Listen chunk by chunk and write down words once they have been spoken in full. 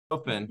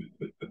Open.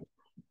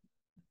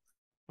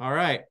 All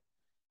right.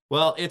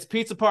 Well, it's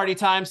pizza party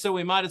time, so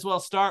we might as well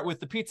start with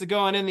the pizza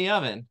going in the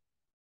oven.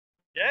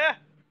 Yeah.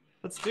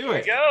 Let's do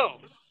it. Here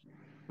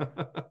we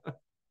go.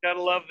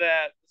 Gotta love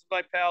that. This is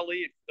my pal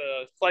Lee,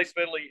 Slice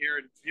Medley here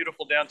in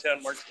beautiful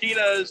downtown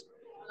Martinez.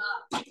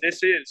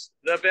 This is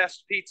the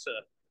best pizza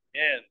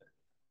in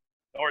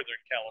Northern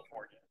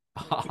California.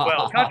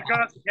 Well, Contra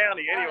Costa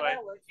County, anyway.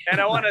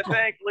 And I want to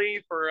thank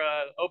Lee for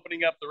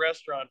opening up the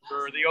restaurant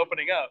for the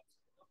opening up.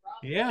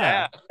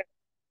 Yeah.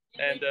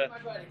 And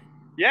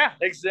yeah,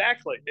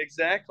 exactly.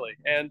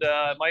 And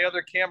my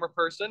other camera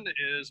person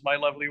is my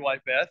lovely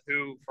wife Beth,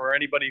 who, for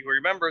anybody who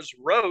remembers,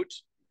 wrote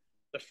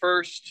the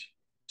first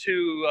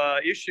two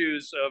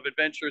issues of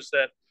adventures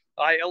that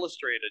I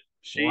illustrated.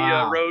 She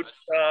wrote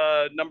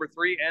number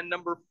 3 and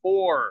number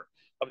 4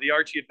 of the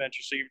Archie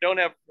adventure. So if you don't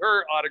have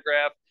her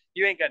autograph,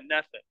 you ain't got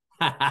nothing.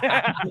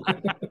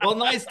 Well,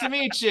 nice to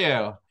meet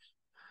you.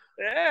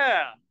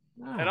 Yeah.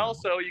 Oh. And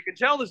also, you can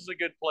tell this is a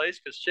good place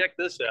because check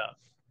this out.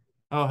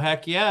 Oh,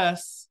 heck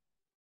yes.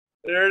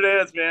 There it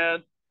is,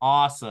 man.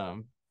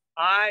 Awesome.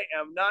 I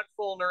am not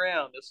fooling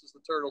around. This is the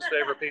Turtles'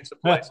 favorite pizza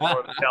place in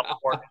Northern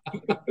California.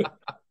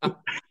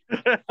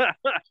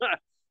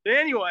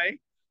 Anyway,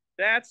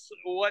 that's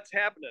what's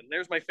happening.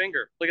 There's my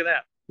finger. Look at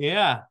that.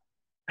 Yeah.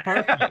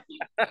 Perfect.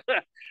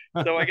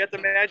 So I got the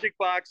magic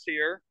box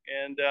here,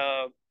 and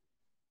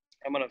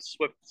I'm going to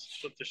flip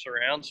this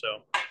around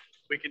so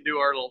we can do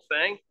our little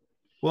thing.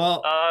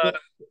 Well,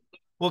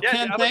 yeah,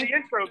 Ken, how about the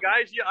intro,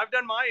 guys? Yeah, I've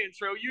done my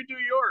intro. You do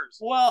yours.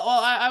 Well,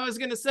 I was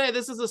going to say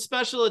this is a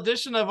special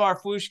edition of our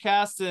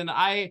FwooshCast, and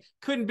I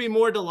couldn't be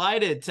more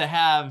delighted to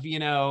have you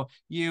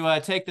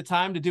take the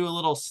time to do a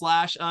little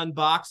Slash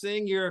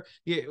unboxing.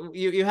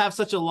 You have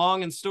such a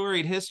long and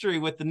storied history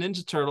with the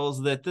Ninja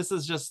Turtles that this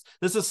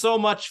is so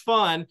much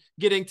fun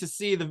getting to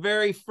see the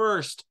very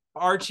first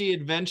Archie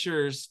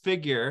Adventures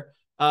figure.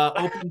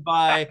 Opened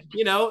by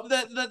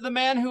the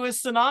man who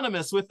is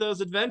synonymous with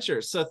those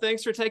adventures. So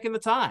thanks for taking the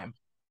time.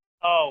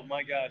 Oh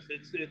my gosh,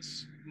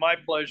 it's my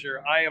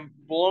pleasure. I am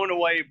blown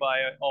away by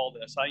all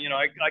this. I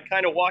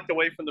kind of walked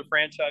away from the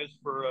franchise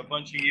for a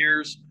bunch of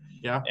years.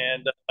 Yeah.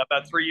 And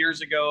about 3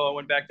 years ago, I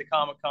went back to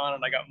Comic-Con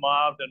and I got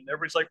mobbed, and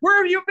everybody's like,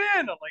 "Where have you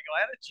been?" I'm like,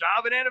 "I had a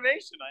job in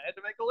animation. I had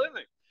to make a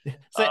living."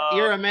 So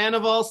you're a man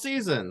of all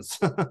seasons.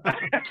 But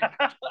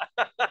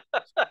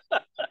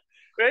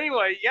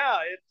anyway, yeah,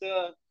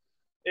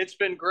 it's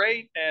been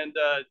great, and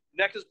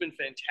NECA's been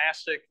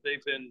fantastic.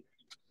 They've been,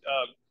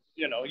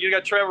 you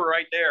got Trevor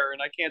right there,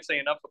 and I can't say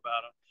enough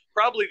about him.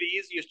 Probably the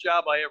easiest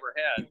job I ever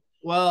had.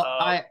 Well,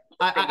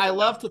 I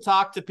love to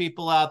talk to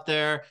people out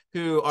there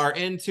who are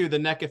into the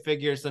NECA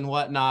figures and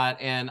whatnot,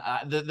 and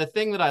the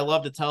thing that I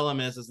love to tell them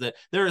is that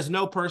there is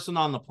no person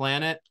on the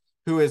planet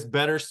who is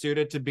better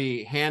suited to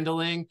be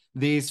handling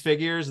these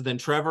figures than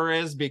Trevor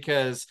is,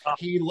 because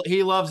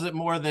he loves it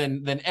more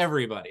than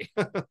everybody.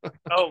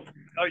 oh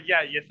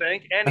yeah, you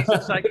think? And he's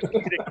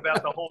encyclopedic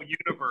about the whole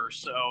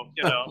universe, so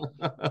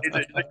he's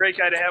a great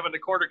guy to have in the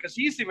corner, because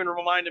he's even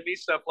reminded me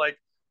stuff like,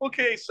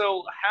 okay,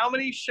 so how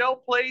many shell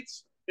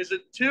plates? Is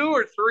it 2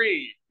 or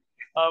 3?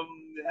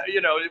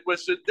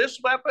 Was it this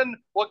weapon?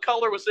 What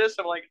color was this?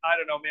 I'm like, I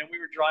don't know, man. We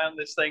were drawing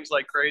these things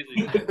like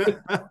crazy.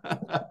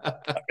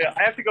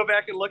 I have to go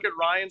back and look at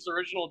Ryan's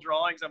original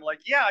drawings. I'm like,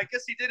 yeah, I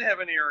guess he did have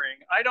an earring.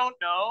 I don't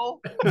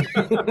know.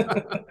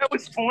 That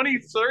was 20,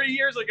 30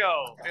 years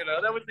ago.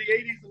 That was the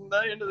 80s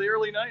and into the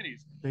early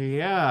 90s.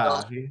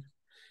 Yeah.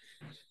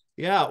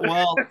 Yeah,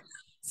 well,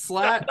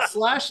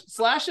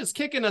 Slash is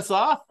kicking us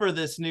off for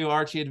this new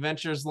Archie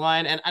Adventures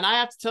line, and I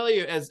have to tell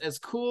you, as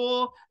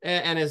cool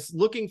and as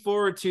looking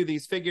forward to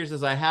these figures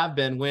as I have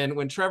been,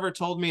 when Trevor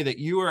told me that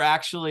you were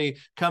actually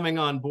coming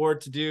on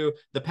board to do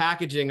the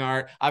packaging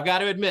art, I've got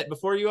to admit,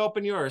 before you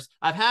open yours,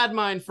 I've had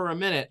mine for a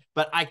minute,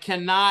 but I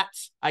cannot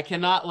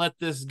let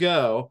this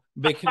go,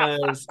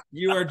 because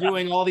you are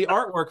doing all the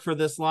artwork for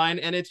this line,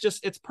 and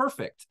it's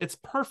perfect. It's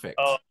perfect.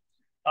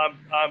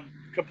 I'm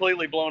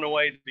completely blown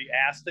away to be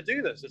asked to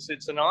do this.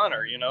 It's an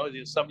honor,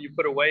 It's something you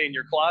put away in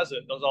your closet,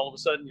 and all of a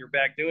sudden you're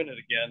back doing it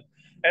again.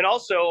 And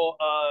also,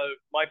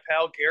 my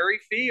pal Gary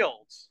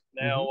Fields.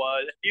 Now,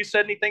 you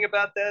said anything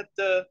about that,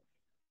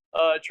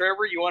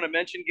 Trevor? You want to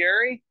mention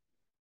Gary?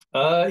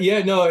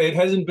 Yeah, no, it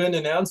hasn't been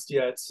announced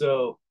yet.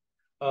 So,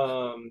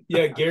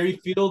 yeah, Gary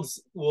Fields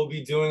will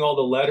be doing all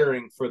the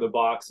lettering for the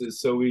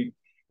boxes. So we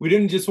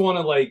didn't just want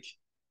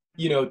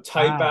to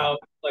type out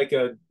like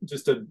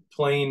just a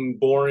plain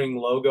boring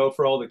logo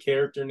for all the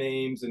character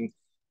names, and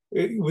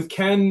with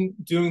Ken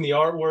doing the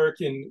artwork,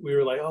 and we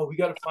were like, oh, we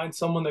got to find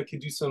someone that could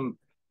do some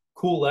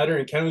cool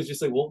lettering. Ken was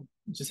just like, well,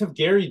 just have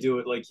Gary do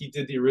it, like he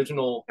did the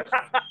original.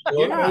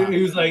 Yeah.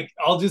 He was like,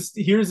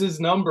 here's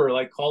his number,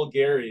 like call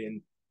Gary,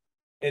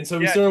 and so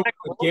we started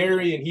with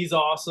Gary, and he's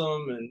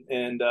awesome,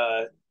 and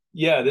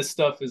yeah, this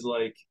stuff is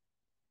like,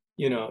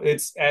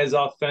 it's as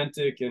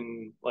authentic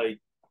and like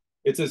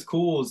it's as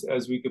cool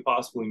as we could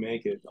possibly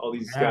make it. All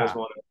these guys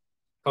want to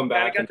come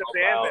back. And got the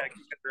band back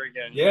together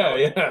again. Yeah,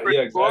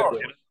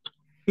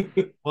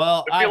 exactly.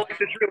 Well, I feel like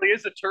this really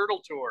is a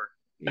turtle tour.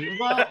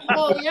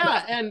 Well,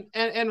 yeah,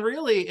 and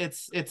really,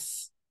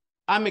 it's.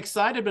 I'm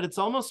excited, but it's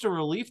almost a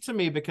relief to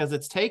me because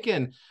it's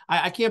taken.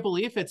 I can't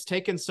believe it's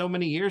taken so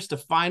many years to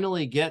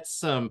finally get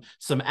some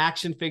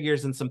action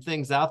figures and some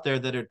things out there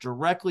that are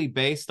directly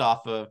based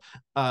off of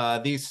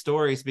these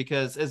stories.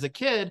 Because as a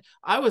kid,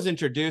 I was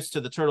introduced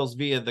to the Turtles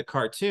via the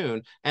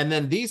cartoon, and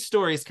then these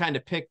stories kind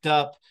of picked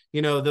up,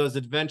 those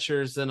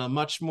adventures in a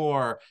much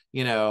more,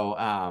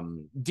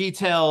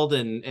 detailed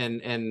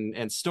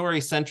and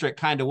story centric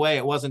kind of way.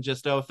 It wasn't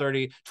just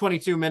 30,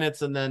 22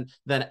 minutes and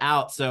then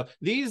out. So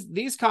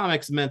these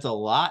comics meant a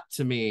lot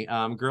to me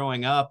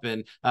growing up,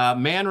 and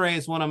Man Ray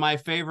is one of my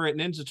favorite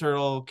Ninja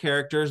Turtle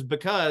characters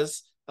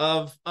because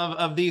of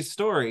these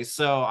stories.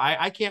 So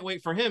I can't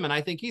wait for him, and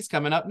I think he's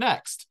coming up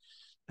next.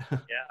 Yeah,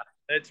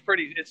 it's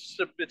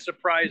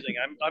surprising.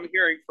 I'm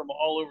hearing from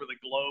all over the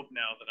globe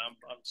now that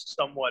I'm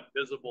somewhat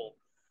visible,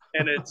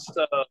 and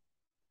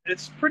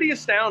it's pretty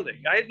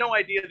astounding. I had no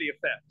idea the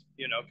effect,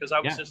 because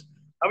I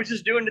was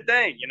just doing the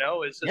thing, I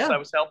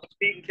was helping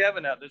Pete and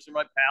Kevin out. Those are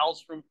my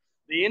pals from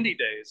the indie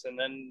days, and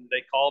then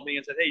they called me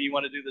and said, "Hey, you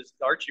want to do this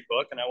Archie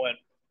book?" And I went,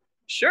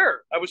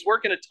 "Sure." I was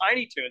working at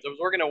Tiny Toons. I was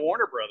working at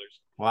Warner Brothers.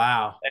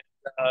 Wow.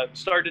 And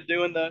started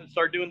doing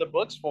the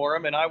books for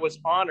them, and I was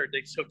honored.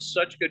 They took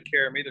such good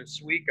care of me. They're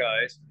sweet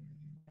guys,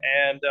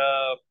 and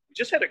we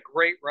just had a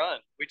great run.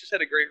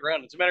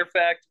 As a matter of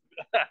fact,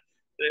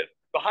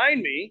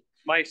 behind me,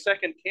 my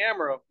second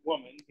camera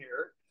woman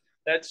here,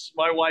 that's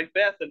my wife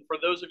Beth. And for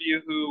those of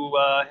you who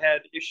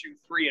had issue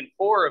 3 and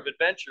 4 of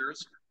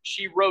Adventures,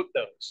 she wrote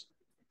those.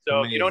 So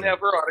Amazing. If you don't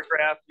have her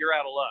autograph, you're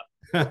out of luck.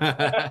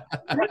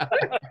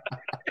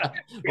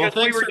 Well,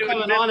 thanks for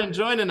coming on and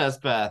joining us,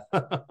 Beth.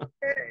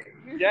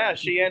 Yeah,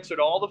 she answered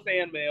all the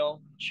fan mail.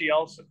 She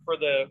also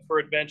for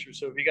Adventure.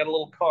 So if you got a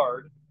little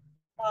card.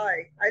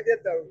 Hi, I did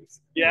those.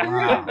 Yeah.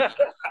 Wow.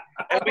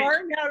 I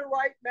learned how to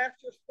write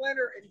Master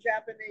Splinter in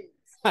Japanese.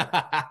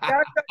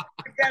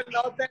 To get an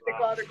authentic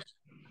autograph.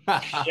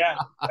 Yeah,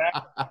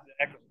 exactly.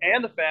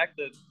 And the fact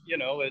that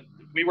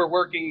we were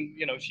working.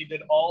 She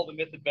did all the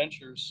Myth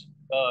Adventures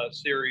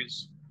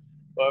series.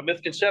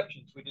 Myth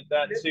Conceptions, we did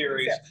that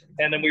series,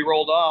 and then we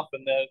rolled off,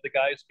 and the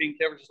guys being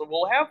Kevin said,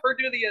 "We'll have her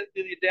do the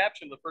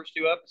adaptation of the first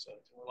 2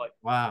 episodes." And we're like,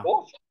 "Wow,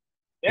 cool."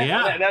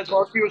 Yeah. And that's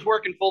while she was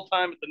working full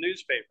time at the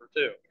newspaper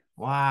too.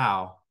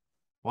 Wow.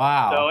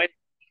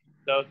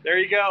 So there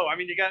you go. I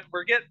mean,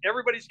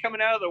 everybody's coming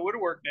out of the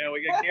woodwork now.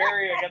 We got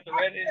Gary, I got the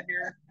red in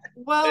here.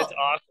 Well, it's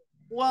awesome.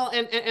 Well,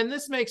 and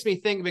this makes me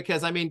think,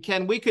 because I mean,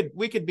 Ken, we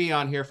could be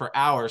on here for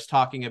hours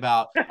talking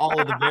about all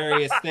of the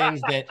various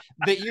things that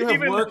you have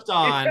worked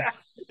on. Yeah.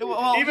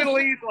 Well, even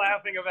Lee's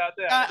laughing about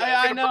that.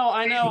 I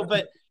know,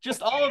 but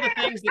just all of the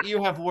things that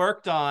you have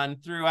worked on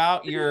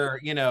throughout your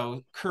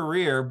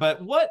career.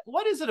 But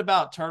what is it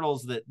about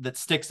Turtles that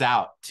sticks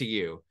out to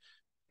you?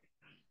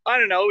 I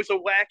don't know. It was a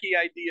wacky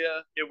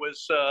idea. It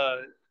was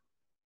to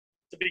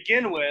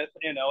begin with.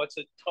 It's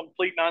a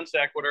complete non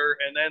sequitur,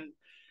 and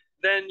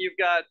then you've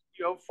got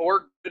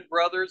 4 good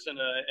brothers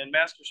and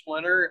Master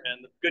Splinter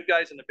and the good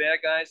guys and the bad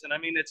guys, and I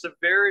mean it's a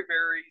very,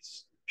 very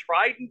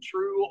tried and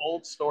true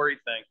old story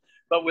thing,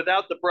 but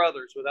without the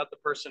brothers, without the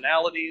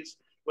personalities,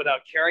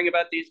 without caring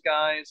about these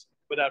guys,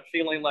 without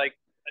feeling like,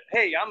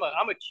 hey, I'm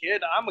a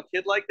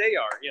kid like they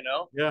are,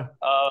 Yeah.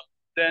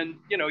 Then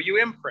you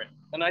imprint,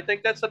 and I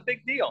think that's a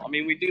big deal. I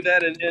mean, we do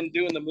that in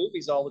doing the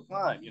movies all the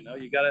time.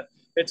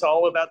 It's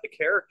all about the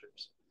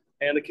characters,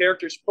 and the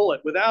characters pull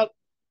it. Without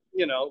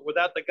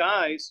the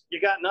guys, you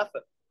got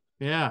nothing.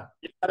 Yeah.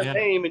 You got a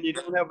name, and you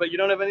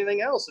don't have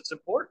anything else. It's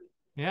important.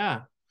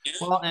 Yeah.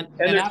 Well, and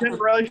they're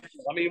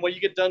generational. I mean, when you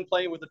get done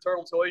playing with the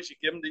turtle toys, you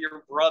give them to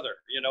your brother,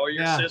 or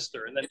your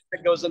sister, and then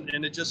it goes in,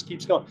 and it just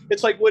keeps going.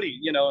 It's like Woody,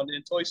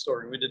 in Toy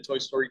Story. We did Toy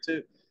Story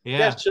 2.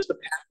 Yeah, it's just a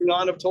passing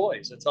on of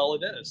toys. That's all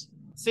it is.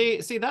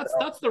 See,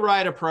 that's the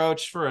right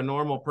approach for a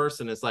normal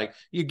person. It's like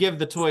you give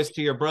the toys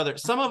to your brother.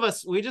 Some of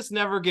us, we just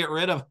never get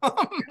rid of them.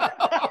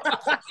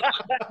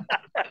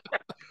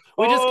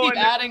 We just keep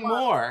adding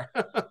more.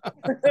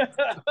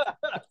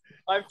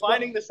 I'm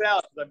finding this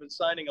out. I've been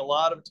signing a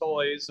lot of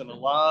toys and a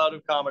lot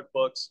of comic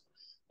books,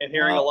 and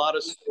hearing a lot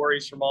of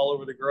stories from all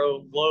over the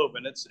globe,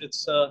 and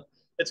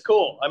it's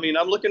cool. I mean,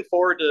 I'm looking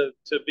forward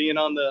to being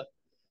on the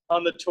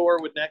tour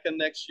with NECA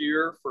next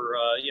year for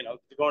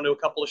going to a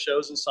couple of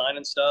shows and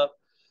signing stuff.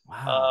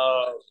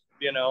 Wow.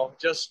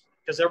 Just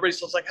because everybody's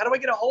just like, how do I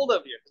get a hold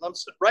of you?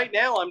 Because right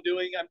now I'm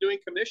doing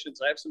commissions.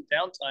 I have some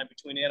downtime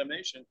between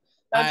animation.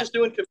 I'm just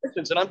doing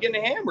commissions, and I'm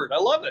getting hammered. I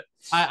love it.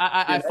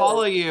 I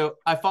follow you.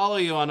 I follow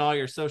you on all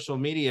your social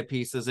media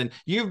pieces, and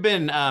you've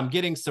been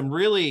getting some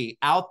really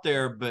out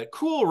there but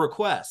cool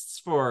requests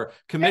for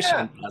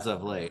commissions as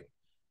of late.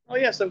 Oh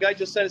yeah, some guy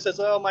just says,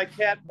 "Oh, my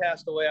cat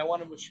passed away. I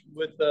want him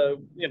with I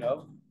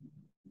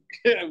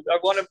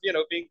want him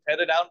being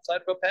petted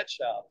outside of a pet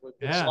shop with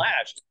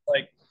Slash."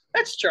 Like,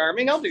 that's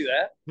charming. I'll do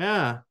that.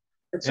 Yeah.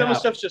 And some of the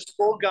stuff's just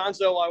full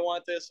gonzo. I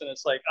want this, and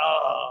it's like,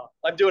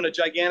 I'm doing a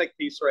gigantic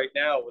piece right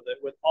now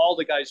with all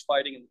the guys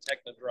fighting in the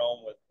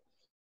Technodrome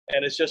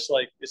and it's just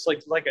like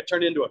I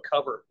turned into a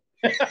cover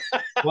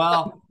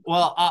Well,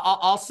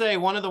 I'll say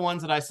one of the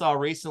ones that I saw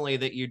recently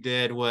that you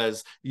did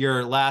was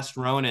your Last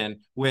Ronin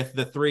with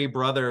the three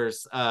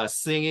brothers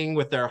singing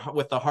with the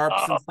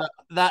harps and stuff.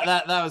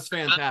 That was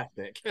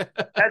fantastic.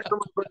 That's from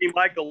my buddy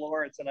Michael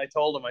Lawrence, and I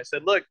told him, I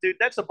said, "Look, dude,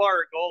 that's a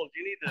bar of gold.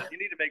 You need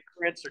to make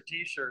prints or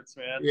T-shirts,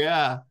 man."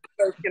 Yeah.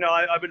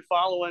 I've been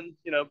following,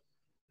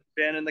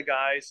 Ben and the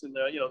guys, and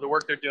the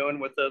work they're doing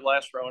with the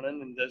Last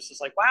Ronin, and it's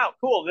just like, wow,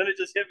 cool. Then it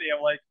just hit me.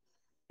 I'm like,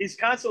 he's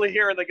constantly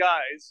hearing the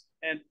guys,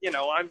 and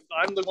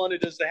I'm the one who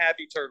does the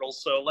Happy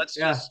Turtles, so let's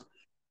just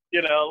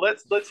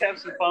let's have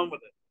some fun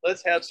with it.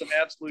 Let's have some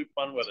absolute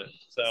fun with it.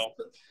 So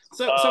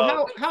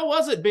how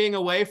was it being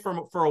away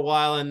for a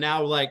while and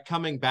now like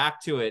coming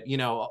back to it,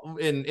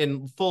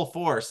 in full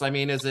force? I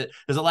mean, is it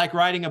like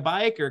riding a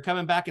bike or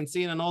coming back and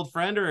seeing an old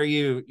friend, or are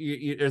you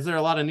is there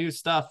a lot of new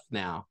stuff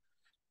now?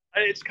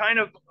 It's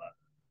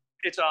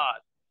it's odd.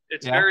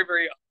 It's very,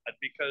 very odd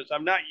because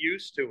I'm not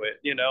used to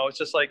it. It's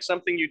just like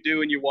something you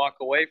do and you walk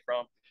away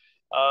from.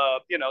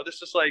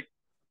 This is like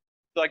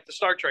the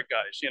Star Trek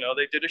guys.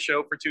 They did a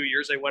show for 2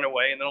 years, they went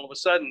away, and then all of a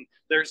sudden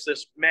there's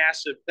this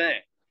massive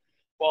thing.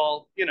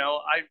 Well,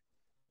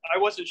 I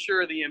wasn't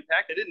sure of the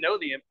impact. I didn't know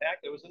the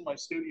impact. I was in my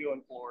studio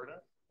in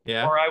Florida.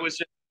 Yeah. Or I was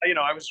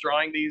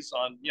drawing these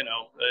on, in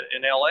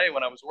LA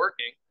when I was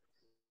working.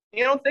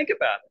 You don't think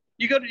about it.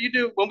 You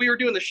do when we were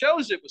doing the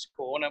shows, it was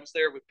cool. And I was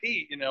there with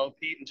Pete,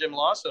 Pete and Jim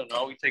Lasso and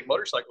all. We take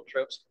motorcycle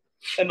trips,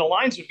 and the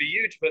lines would be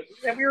huge, but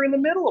we were in the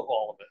middle of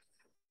all of it.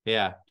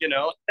 Yeah.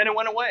 And it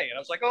went away, and I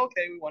was like, oh,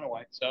 okay, we went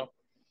away. So,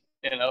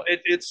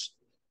 it's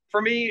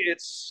for me,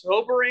 it's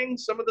sobering.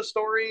 Some of the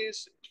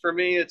stories for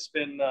me, it's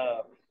been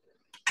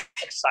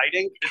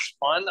exciting. It's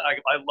fun.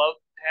 I love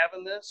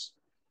having this.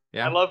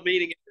 Yeah. I love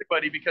meeting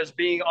everybody because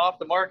being off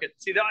the market.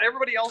 See,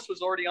 everybody else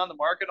was already on the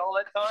market all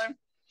that time.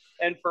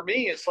 And for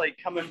me, it's like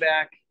coming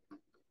back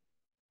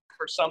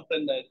for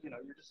something that,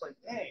 you're just like,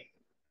 dang,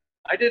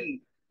 I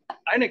didn't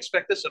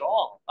expect this at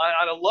all.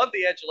 I love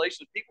the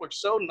adulation. People are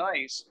so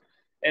nice,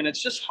 and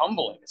it's just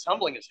humbling. It's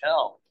humbling as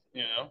hell,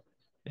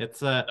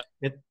 It's a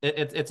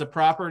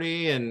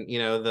property, and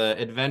the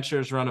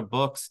Adventures run of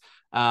books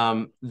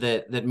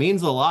that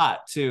means a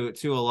lot to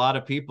a lot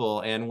of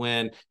people. And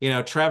when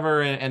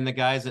Trevor and the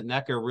guys at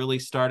NECA really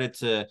started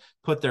to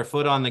put their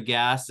foot on the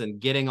gas and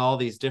getting all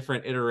these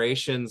different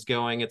iterations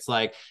going, it's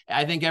like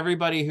I think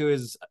everybody who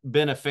has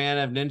been a fan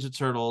of Ninja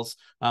Turtles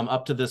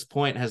up to this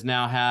point has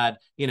now had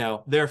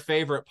their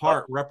favorite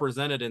part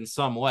represented in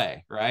some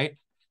way, right?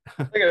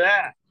 Look at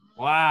that.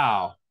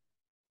 Wow.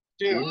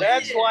 Dude,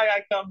 that's why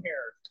I come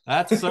here.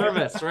 That's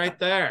service right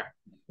there.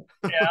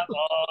 Yeah.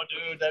 Oh,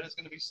 dude, that is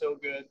going to be so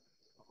good.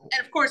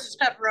 And of course, it's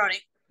pepperoni.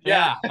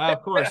 Yeah,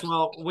 of course.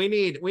 Well, we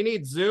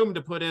need Zoom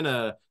to put in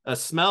a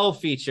smell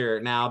feature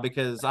now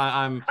because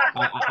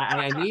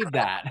I need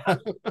that.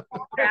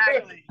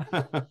 Exactly.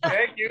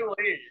 Thank you,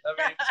 Lee.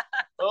 I mean,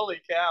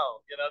 holy cow!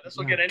 This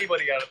will get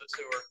anybody out of the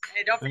sewer.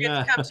 Hey, don't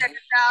forget to come check us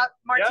out,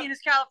 Martinez,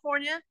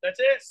 California. That's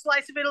it.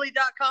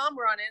 Sliceofitaly.com.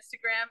 We're on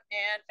Instagram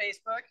and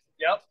Facebook.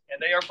 Yep,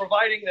 and they are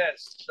providing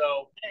this.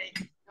 So,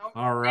 hey,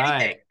 all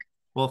right. Anything.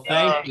 Well,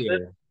 thank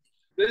you.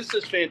 This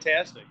is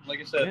fantastic. Like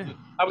I said,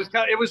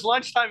 it was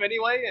lunchtime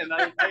anyway, and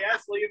I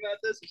asked Lee about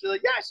this, and she's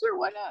like, "Yeah, sure,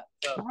 why not?"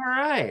 So. All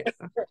right.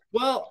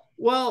 Well,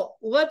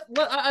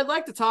 I'd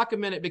like to talk a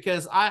minute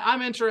because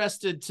I'm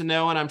interested to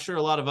know, and I'm sure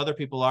a lot of other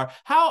people are.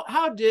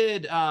 How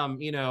did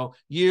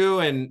you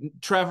and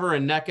Trevor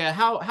and NECA,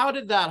 how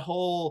did that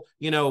whole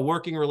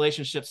working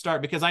relationship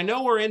start? Because I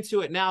know we're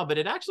into it now, but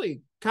it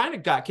actually kind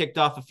of got kicked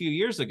off a few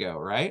years ago,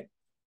 right?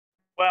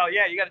 Well,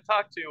 yeah, you got to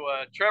talk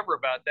to Trevor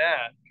about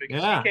that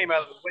because he came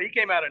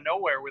out of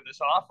nowhere with this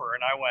offer,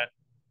 and I went,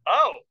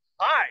 "Oh,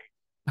 hi,"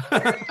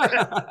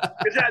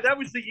 because that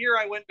was the year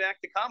I went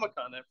back to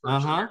Comic-Con that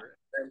first year,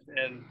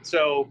 and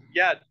so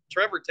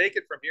Trevor, take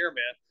it from here,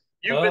 man.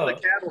 You've been the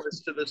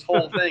catalyst to this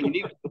whole thing. You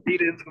need to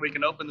feed in so we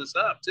can open this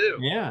up too.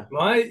 Yeah,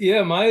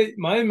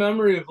 my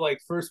memory of like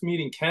first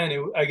meeting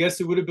Ken, I guess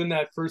it would have been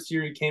that first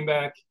year he came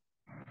back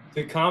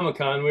to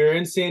Comic-Con. We were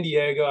in San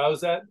Diego. I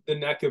was at the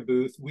NECA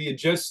booth. We had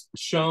just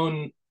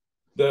shown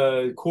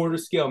the quarter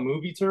scale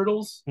movie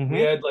turtles. We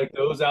had like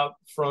those out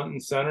front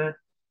and center.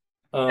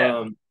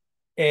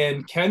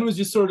 And Ken was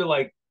just sort of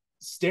like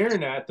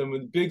staring at them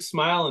with a big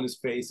smile on his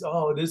face.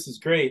 Oh, this is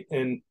great.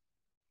 And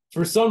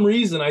for some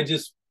reason, I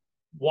just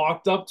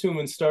walked up to him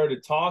and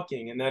started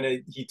talking. And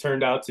then he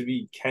turned out to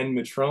be Ken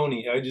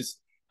Mitchroney.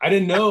 I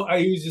didn't know.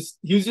 He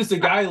was just a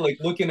guy like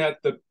looking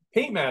at the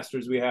paint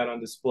masters we had on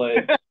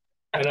display.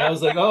 And I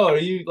was like, "Oh, are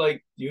you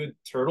a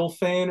turtle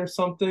fan or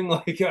something?"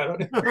 Like, I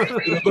don't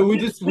know. But we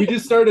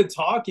just started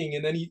talking,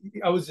 and then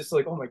I was just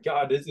like, "Oh my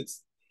God,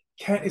 it's."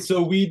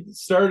 So we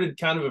started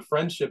kind of a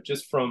friendship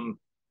just from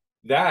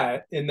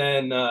that, and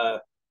then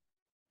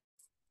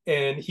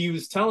and he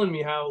was telling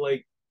me how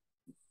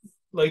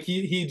like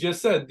he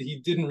just said he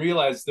didn't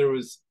realize there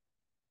was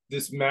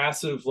this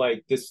massive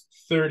this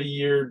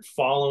 30-year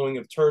following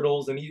of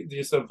turtles, and he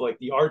just of like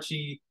the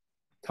Archie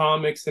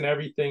comics and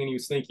everything, and he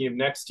was thinking of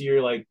next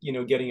year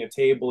getting a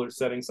table or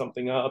setting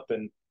something up,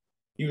 and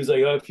he was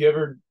like, "Oh, if you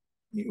ever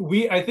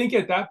I think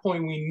at that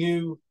point we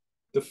knew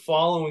the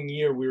following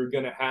year we were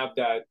going to have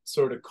that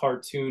sort of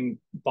cartoon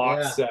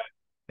box set.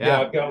 Yeah,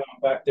 I've got one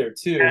back there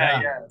too.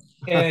 Yeah.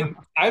 And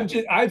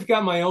I've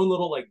got my own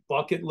little like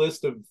bucket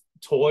list of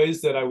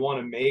toys that I want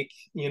to make,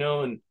 you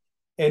know,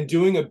 and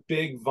doing a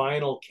big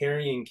vinyl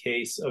carrying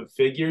case of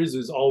figures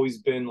has always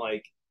been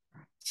like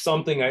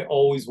something I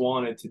always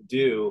wanted to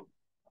do.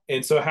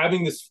 And so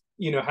having this,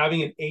 you know,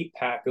 having an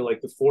 8-pack of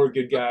like the 4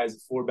 good guys,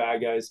 the 4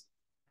 bad guys,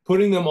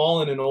 putting them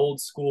all in an old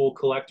school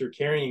collector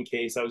carrying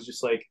case, I was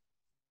just like,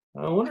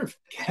 I wonder if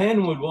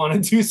Ken would want to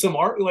do some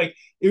art. Like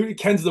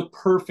Ken's the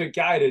perfect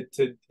guy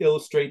to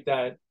illustrate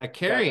that. A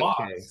carrying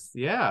case.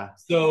 Yeah.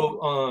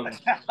 So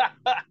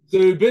so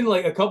it had been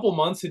like a couple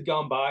months had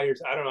gone by, or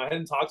I don't know, I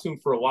hadn't talked to him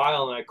for a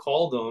while, and I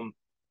called him.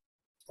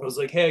 I was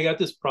like, hey, I got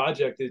this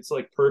project. It's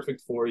like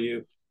perfect for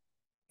you.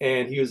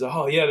 And he was,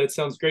 oh yeah, that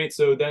sounds great.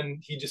 So then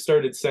he just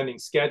started sending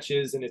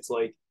sketches, and it's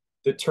like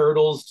the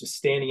turtles just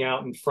standing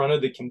out in front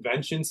of the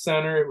convention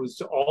center. It was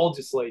all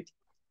just like,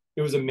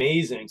 it was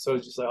amazing. So I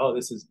was just like, oh,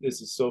 this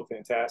is so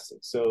fantastic.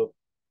 So,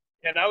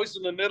 and I was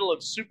in the middle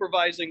of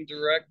supervising,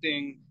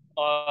 directing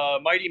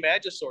Mighty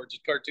Magiswords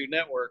at Cartoon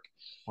Network.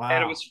 Wow.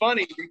 And it was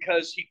funny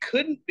because he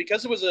couldn't,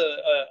 because it was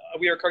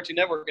we are Cartoon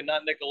Network and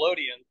not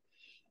Nickelodeon.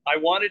 I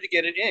wanted to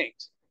get it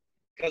inked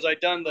because I'd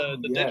done the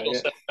digital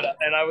stuff,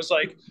 and I was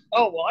like,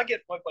 oh well, I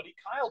get my buddy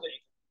Kyle to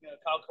ink. You know,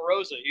 Kyle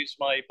Carosa, he's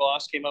my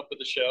boss, came up with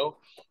the show,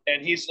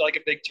 and he's like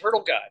a big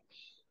turtle guy.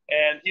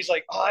 And he's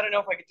like, oh, I don't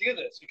know if I could do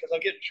this because I'll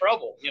get in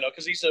trouble, you know,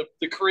 because he's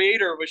the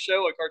creator of a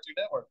show at Cartoon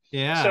Network.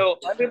 Yeah. So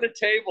under the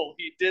table,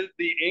 he did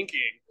the inking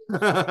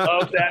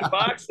of that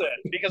box set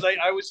because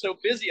I was so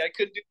busy I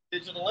couldn't do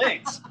digital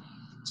inks.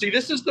 See,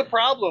 this is the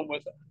problem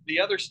with the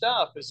other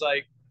stuff. Is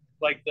like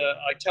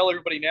I tell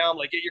everybody now, I'm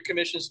like, get your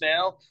commissions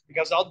now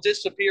because I'll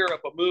disappear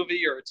up a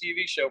movie or a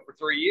TV show for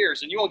 3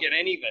 years and you won't get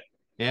anything.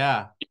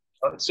 Yeah.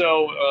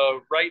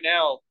 So right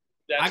now.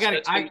 All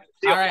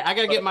right, I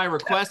gotta get my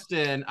request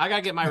in. I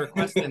gotta get my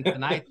request in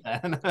tonight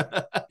then.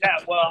 Yeah,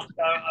 well,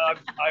 I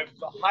have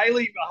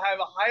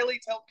a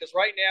highly tell because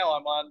right now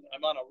I'm on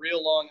a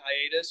real long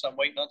hiatus. I'm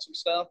waiting on some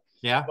stuff.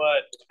 Yeah.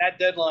 But that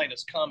deadline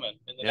is coming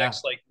in the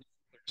next like week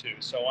or two.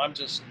 So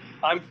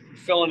I'm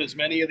filling as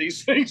many of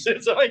these things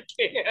as I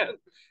can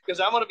because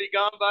I'm gonna be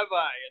gone bye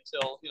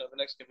until the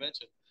next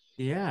convention.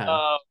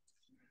 Yeah.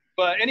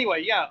 But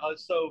anyway, yeah.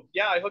 So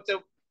yeah, I hooked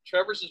up.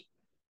 Trevor's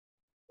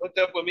hooked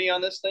up with me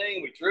on this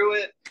thing. We drew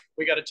it.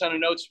 We got a ton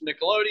of notes from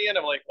Nickelodeon.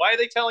 I'm like, why are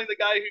they telling the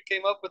guy who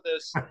came up with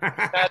this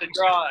how to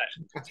draw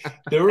it?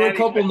 There were a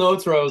couple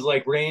notes where I was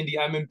like, Randy,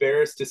 I'm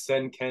embarrassed to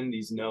send Ken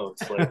these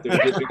notes. Like, they're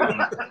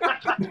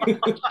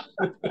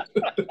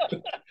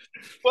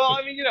well,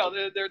 I mean,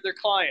 they're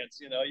clients.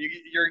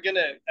 You're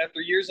gonna,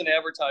 after years in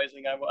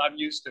advertising, I'm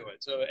used to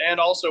it. So, and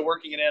also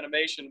working in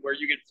animation where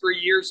you get 3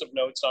 years of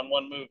notes on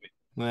one movie.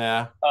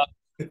 Yeah.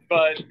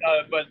 But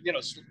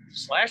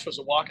Slash was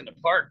a walk in the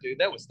park, dude.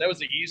 That was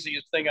the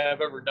easiest thing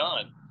I've ever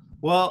done.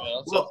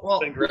 Well, it's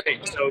been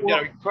great. So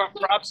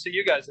props to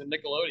you guys in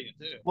Nickelodeon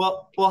too.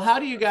 Well, how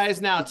do you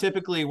guys now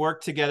typically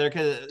work together?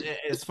 Because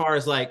as far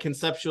as like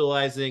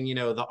conceptualizing,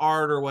 the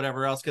art or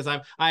whatever else, because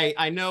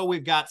I know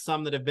we've got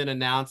some that have been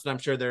announced, and I'm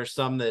sure there's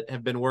some that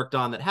have been worked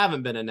on that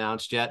haven't been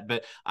announced yet.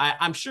 But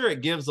I'm sure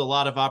it gives a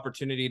lot of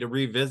opportunity to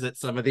revisit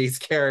some of these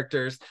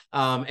characters,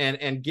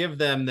 and give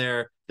them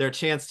their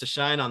chance to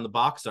shine on the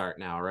box art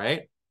now,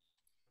 right?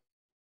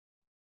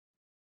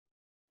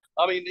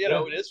 I mean,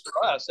 it is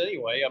for us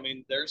anyway. I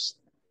mean,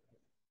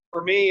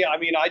 for me,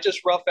 I just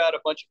rough out a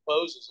bunch of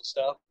poses and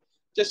stuff.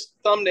 Just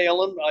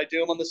thumbnail them. I do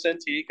them on the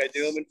Cintiq. I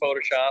do them in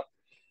Photoshop.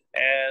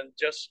 And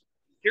just,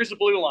 here's the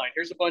blue line.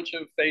 Here's a bunch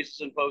of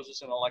faces and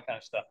poses and all that kind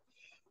of stuff.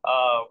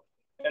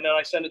 And then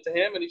I send it to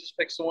him, and he just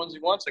picks the ones he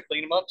wants. I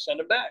clean them up, send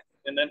them back.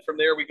 And then from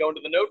there, we go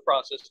into the note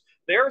process.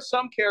 There are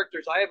some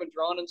characters I haven't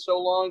drawn in so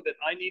long that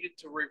I needed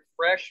to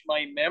refresh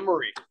my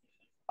memory.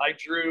 I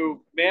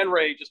drew Man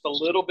Ray just a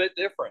little bit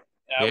different.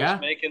 I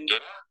was making,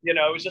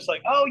 it was just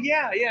like, oh,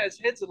 yeah, his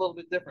head's a little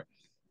bit different.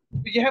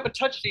 But you haven't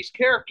touched these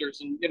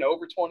characters in,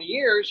 over 20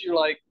 years, you're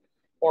like,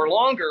 or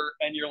longer,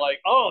 and you're like,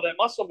 oh, that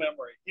muscle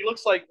memory. He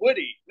looks like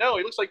Woody. No,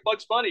 he looks like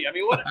Bugs Bunny. I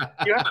mean, what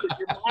your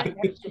mind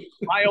has to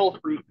file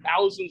through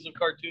thousands of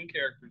cartoon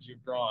characters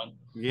you've drawn.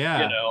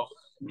 Yeah.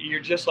 You're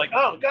just like,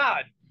 oh,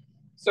 God.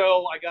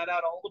 So I got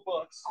out all the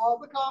books. All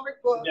the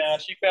comic books. Yeah,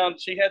 she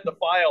had the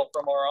file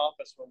from our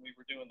office when we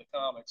were doing the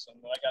comics, and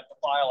I got the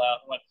file out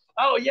and went,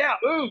 oh yeah,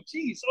 ooh,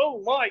 geez,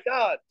 oh my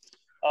God.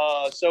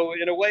 So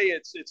in a way,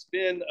 it's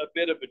been a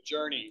bit of a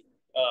journey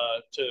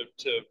to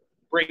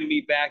bring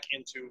me back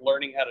into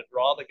learning how to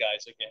draw the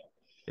guys again.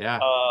 Yeah.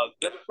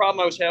 The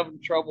problem I was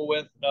having trouble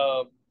with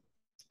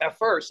at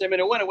first, it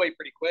went away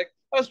pretty quick.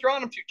 I was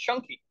drawing them too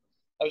chunky.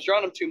 I was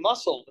drawing them too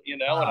muscled,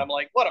 and I'm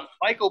like, what, I'm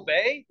Michael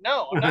Bay?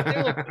 No, I'm not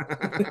doing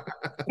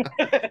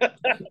it.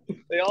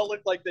 They all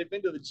look like they've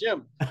been to the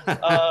gym.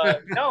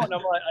 No, and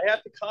I'm like, I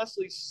have to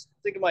constantly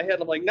think in my head,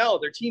 I'm like, no,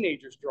 they're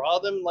teenagers. Draw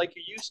them like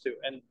you used to,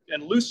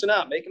 and loosen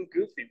up, make them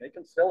goofy, make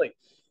them silly.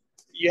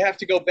 you have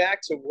to go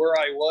back to where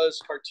I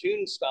was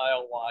cartoon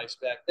style wise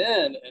back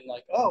then, and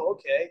like, oh,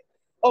 okay,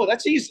 oh,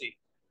 that's easy,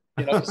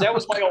 you know, because that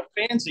was my old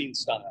fanzine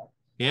style.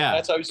 Yeah,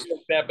 that's how I was doing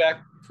that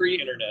back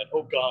pre-internet.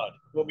 Oh God,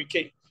 when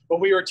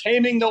we were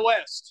taming the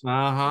West.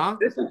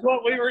 This is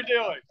what we were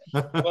doing.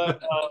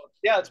 But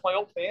yeah, it's my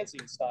old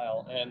fanzine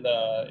style, and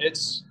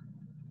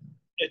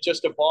it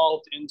just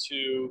evolved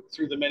into,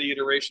 through the many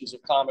iterations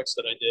of comics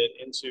that I did,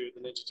 into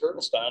the Ninja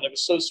Turtle style. And it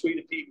was so sweet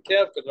of Pete and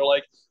Kev, because they're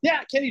like,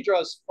 yeah, Kenny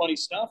draws funny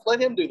stuff.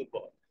 Let him do the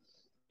book,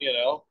 you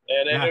know?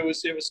 And it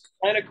was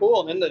kind of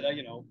cool. And then,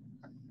 you know,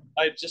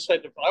 I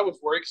was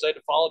worried because I had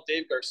to follow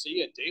Dave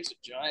Garcia, and Dave's a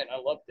giant. I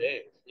love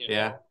Dave, you know?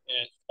 Yeah.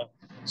 And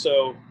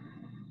so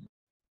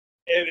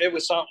it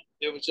was something.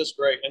 It was just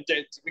great. And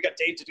Dave, we got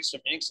Dave to do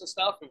some inks and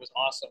stuff. It was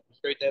awesome. It was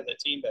great to have that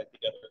team back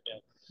together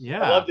again.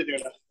 Yeah. I love to do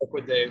that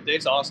with Dave.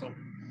 Dave's awesome.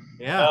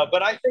 Yeah.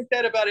 But I think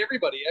that about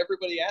everybody.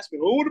 Everybody asks me,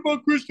 oh, what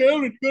about Chris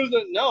Allen?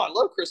 No, I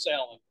love Chris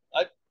Allen.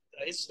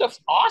 His stuff's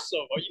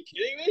awesome. Are you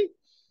kidding me?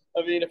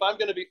 I mean, if I'm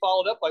going to be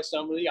followed up by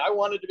somebody, I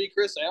want it to be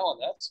Chris Allen.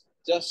 That's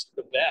just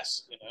the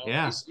best, you know?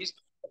 Yeah. He's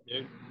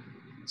dude.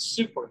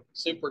 Super,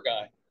 super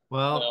guy.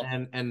 Well, you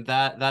know? and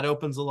that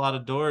opens a lot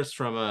of doors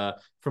from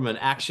an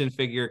action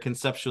figure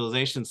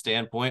conceptualization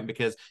standpoint,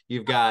 because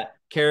you've got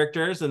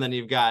characters and then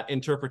you've got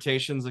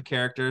interpretations of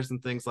characters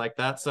and things like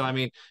that. So I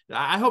mean,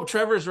 I hope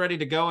Trevor's ready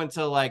to go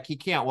until like he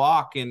can't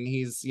walk and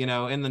he's, you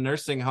know, in the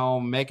nursing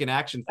home making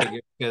action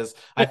figures, because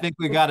I think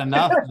we got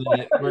enough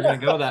that we're gonna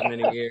go that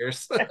many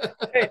years.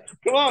 Hey,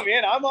 come on,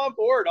 man, I'm on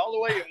board all the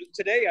way.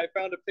 Today I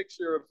found a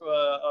picture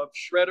of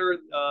Shredder,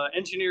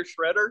 Engineer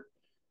Shredder.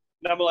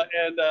 And I'm like,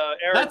 Aaron,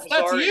 that's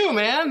you,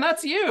 man.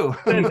 That's you.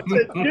 Said,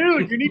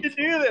 dude, you need to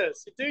do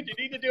this. Dude, you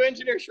need to do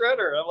Engineer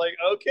Shredder. I'm like,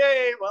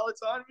 okay, well,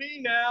 it's on me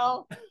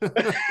now.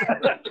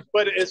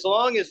 But as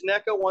long as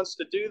NECA wants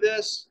to do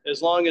this,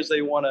 as long as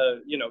they want to,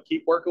 you know,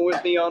 keep working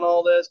with me on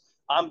all this,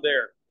 I'm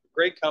there.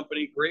 Great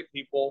company, great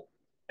people,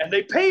 and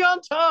they pay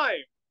on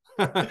time.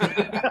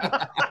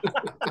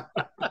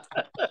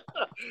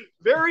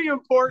 Very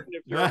important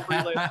if you're a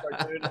freelance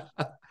cartoon.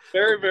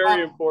 Very,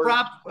 very important.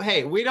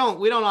 Hey, we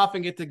don't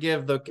often get to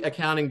give the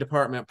accounting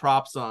department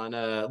props on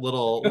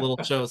little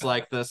shows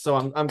like this, so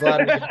I'm glad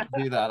we get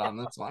to do that on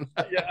this one.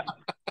 Yeah.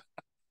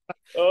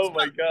 Oh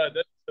my God,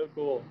 that's so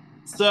cool.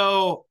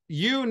 So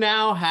you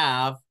now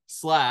have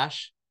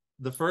Slash,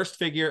 the first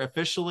figure,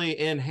 officially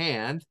in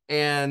hand,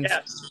 and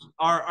yes.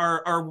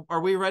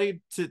 Are we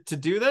ready to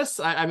do this?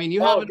 I mean,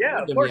 you haven't.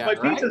 Yeah, of course. My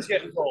pizza's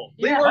getting cold.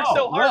 We worked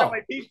so hard on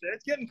my pizza;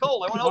 it's getting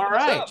cold. I want to open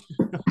this up.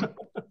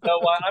 So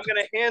I'm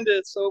going to hand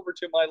this over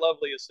to my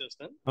lovely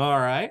assistant. All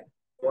right.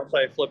 Once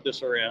I flip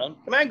this around.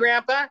 Come on,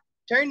 Grandpa.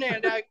 Turn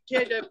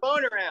the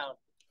phone around.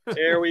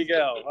 There we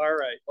go. All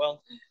right.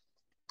 Well,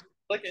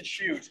 click and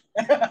shoot.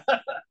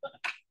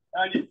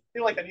 I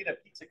feel like I need a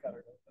pizza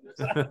cutter.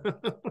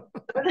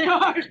 They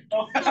are.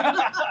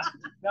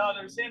 No,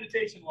 there's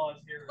sanitation laws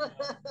here.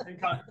 In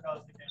Contra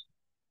Costa County.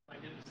 I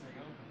get this thing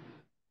open.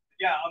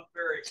 Yeah, I'm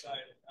very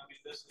excited. I mean,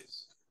 this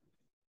is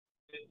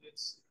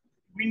it's.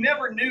 We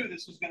never knew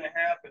this was going to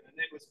happen, and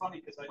it was funny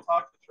because I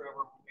talked to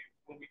Trevor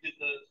when we did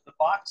the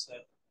box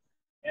set,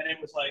 and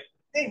it was like,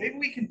 hey, maybe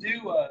we can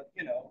do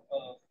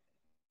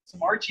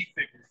some Archie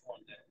figures one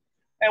day,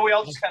 and we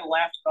all just kind of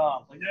laughed it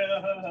off, like,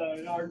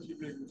 yeah, Archie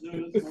figures.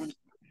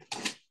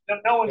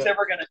 No one's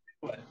ever going to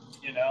do it,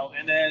 you know.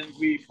 And then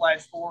we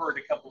flash forward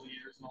a couple of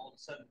years, and all of a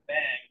sudden,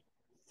 bang,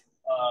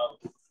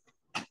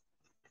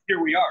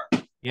 here we are.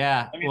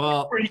 Yeah, I mean,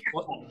 well,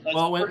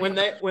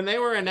 when they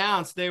were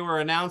announced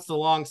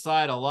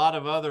alongside a lot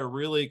of other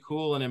really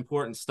cool and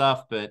important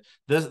stuff. But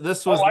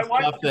this was the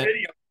stuff that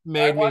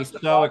made me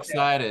so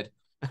excited.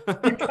 You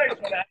guys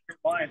went out your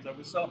minds. I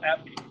was so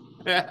happy.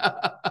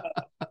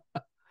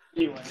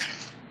 Anyway,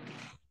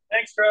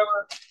 thanks,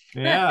 Trevor.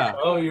 Yeah.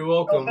 Oh, you're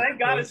welcome. Thank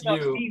God it's not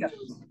peanuts.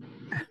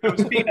 It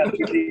was peanuts.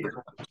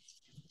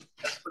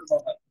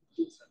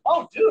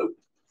 Oh, dude,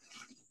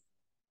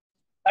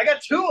 I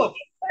got two of them.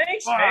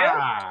 Thanks,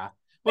 man.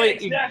 Wait,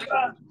 you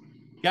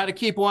got to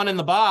keep one in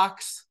the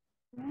box.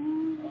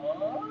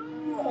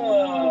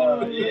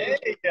 Oh, yeah.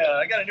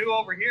 I got a new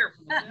over here.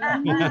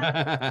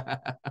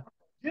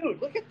 Dude,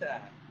 look at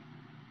that.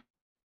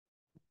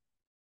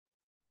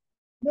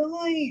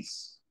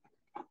 Nice.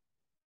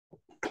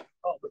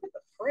 Oh, look at the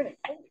printing.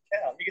 Holy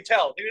cow. You can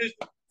tell. You just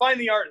find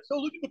the artist. Oh,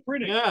 look at the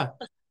printing. Yeah.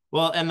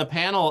 Well, and the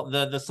panel,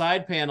 the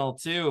side panel,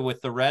 too,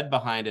 with the red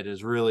behind it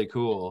is really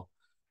cool.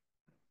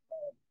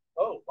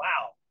 Oh,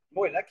 wow.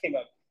 Boy, that came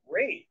out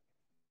great.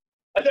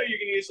 I thought you were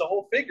going to use the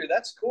whole figure.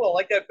 That's cool. I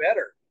like that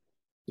better.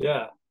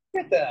 Yeah.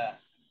 Look at that.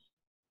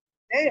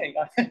 Dang.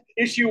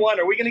 Issue 1.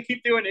 Are we going to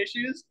keep doing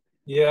issues?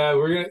 Yeah,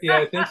 we're going to. Yeah,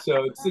 I think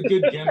so. It's a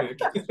good gimmick.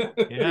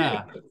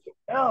 Yeah.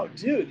 Oh,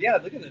 dude. Yeah,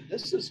 look at it.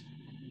 This is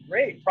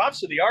great. Props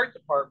to the art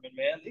department,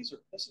 man. This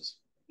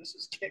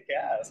is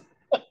kick-ass.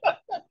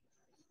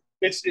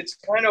 It's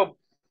kind of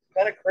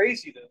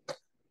crazy to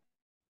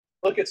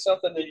look at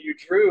something that you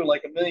drew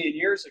like a million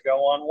years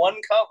ago on one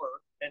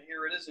cover, and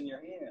here it is in your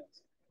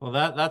hands. Well,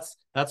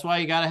 that's why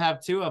you got to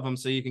have two of them,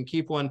 so you can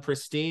keep one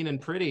pristine and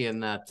pretty in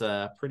that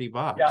pretty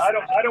box. Yeah, I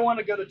don't want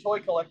to go to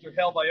toy collector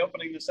hell by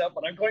opening this up,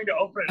 but I'm going to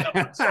open it up.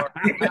 I'm sorry.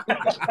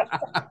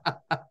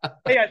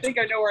 Hey, I think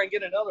I know where I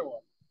can get another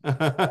one.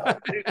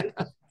 Dude, this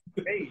is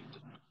great.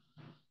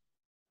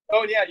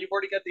 Oh yeah, you've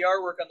already got the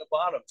artwork on the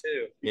bottom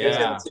too.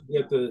 Yeah.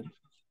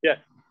 Yeah.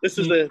 This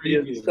is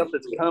the stuff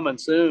that's coming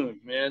soon,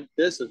 man.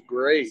 This is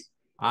great.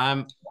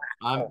 I've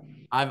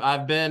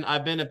been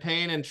a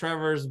pain in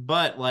Trevor's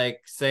butt,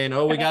 like saying,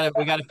 "Oh, we gotta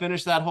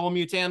finish that whole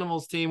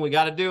Mutanimals team. We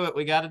gotta do it.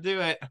 We gotta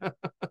do it."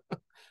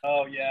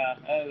 Oh yeah,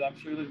 I'm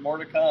sure there's more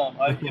to come.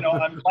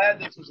 I'm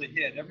glad this was a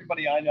hit.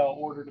 Everybody I know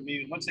ordered a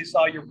meeting once they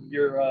saw your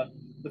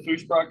the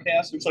Fwoosh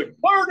broadcast. It was like,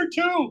 order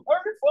 2,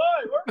 order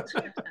 5, order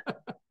 6.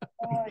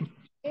 I'm like,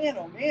 man,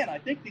 oh man, I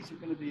think these are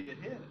going to be a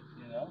hit,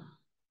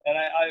 And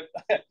I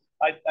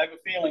have a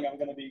feeling I'm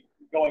going to be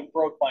going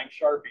broke buying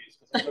Sharpies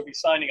because I'm going to be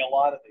signing a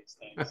lot of these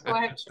things.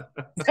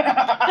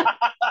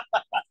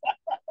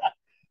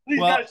 Please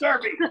got a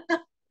Sharpie.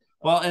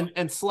 Well,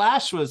 and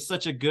Slash was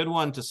such a good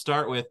one to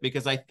start with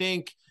because I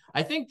think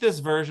this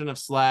version of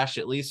Slash,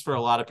 at least for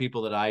a lot of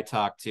people that I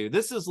talk to,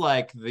 this is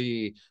like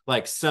the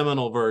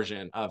seminal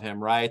version of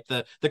him, right?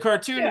 The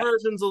cartoon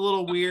version's a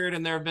little weird,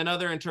 and there have been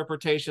other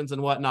interpretations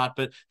and whatnot,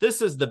 but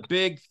this is the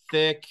big,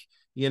 thick,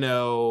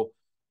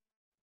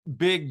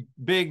 big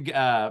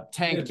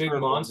tank big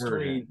monster.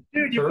 Dude,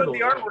 you put the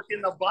artwork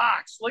in the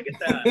box. Look at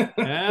that.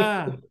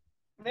 Yeah.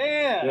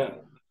 Man. Yeah.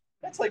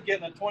 That's like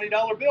getting a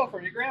 $20 bill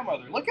from your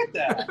grandmother. Look at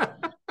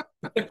that.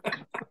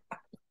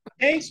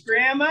 Thanks,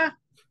 Grandma.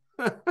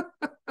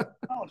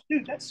 Oh,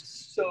 dude,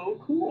 that's so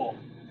cool.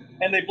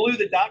 And they blew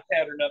the dot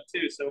pattern up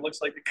too, so it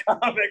looks like the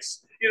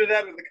comics. Either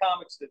that or the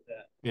comics did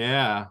that.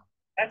 Yeah.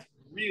 That's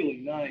really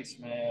nice,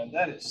 man.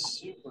 That is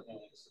super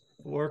nice.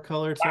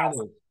 4-color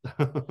turtles.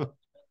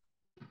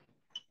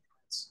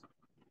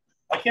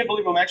 I can't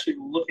believe I'm actually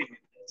looking at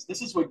this.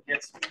 This is what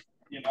gets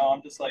me.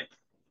 I'm just like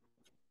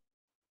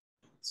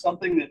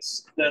something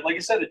that, like I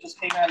said, it just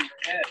came out of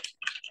your head.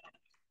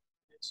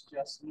 It's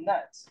just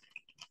nuts.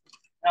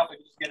 Now if I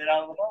can just get it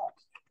out of the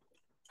box.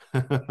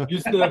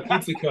 Use the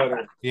pizza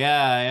cutter.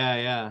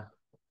 Yeah.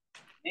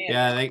 Man.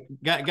 Yeah, they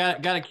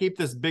got to keep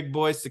this big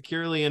boy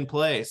securely in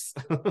place.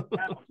 You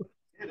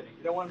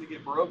don't want him to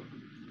get broken.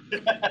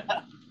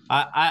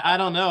 I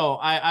don't know.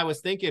 I was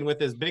thinking with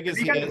as big as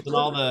he is and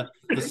all the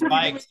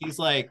spikes, he's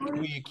like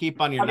who you keep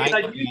on your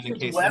nightstand in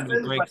case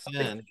somebody breaks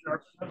in.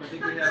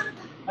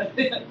 I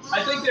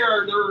think there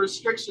are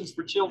restrictions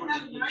for children.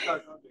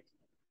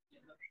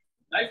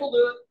 Knife will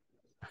do it.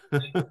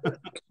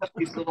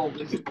 These little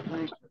things.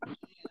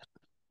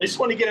 I just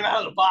want to get him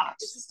out of the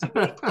box.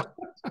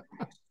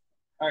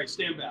 All right,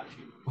 stand back.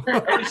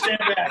 Everybody stand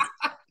back.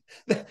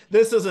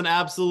 This is an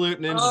absolute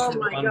ninja. Oh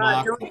my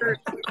god!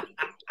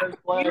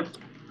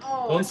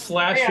 Don't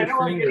slash your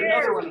finger.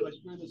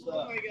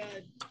 Oh my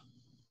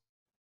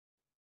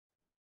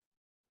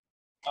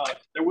god!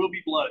 There will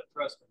be blood.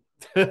 Trust me.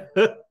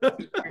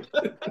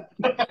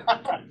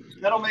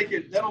 That'll make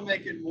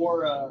it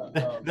more.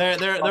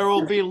 There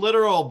will be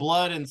literal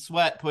blood and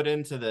sweat put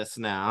into this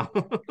now.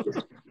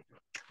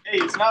 Hey,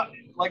 it's not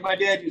like my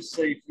dad used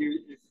to say. If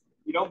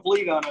you don't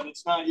bleed on it,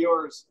 it's not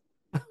yours.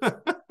 My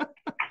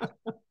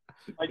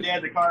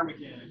dad's a car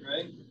mechanic,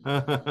 right?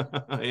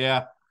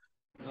 Yeah.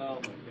 Oh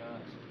my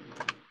gosh,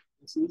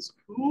 this is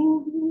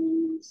cool.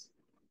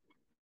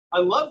 I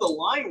love the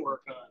line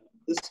work on it.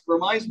 This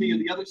reminds me of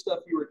the other stuff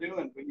you were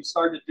doing when you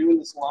started doing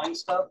this line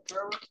stuff,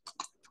 Trevor.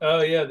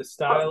 Oh yeah, the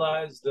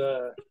stylized.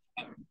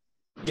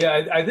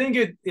 Yeah, I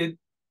think it.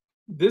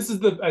 This is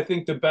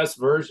the best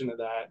version of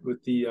that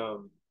with the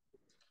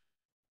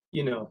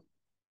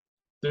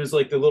there's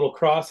like the little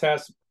cross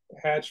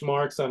hatch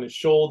marks on his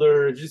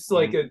shoulder, just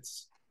like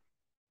it's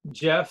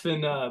Jeff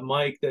and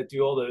Mike that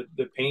do all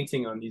the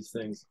painting on these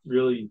things.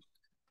 Really,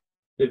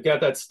 they've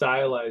got that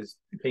stylized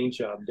paint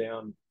job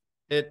down.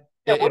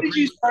 What did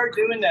you start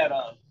doing that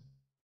on?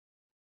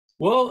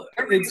 Well,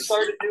 you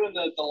started doing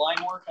the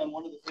line work on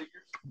one of the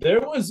figures.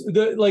 There was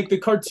the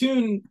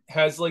cartoon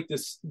has like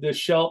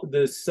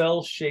the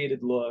cell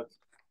shaded look.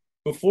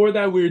 Before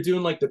that, we were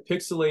doing like the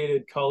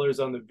pixelated colors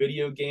on the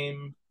video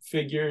game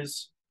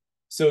figures.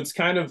 So it's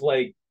kind of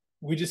like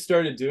we just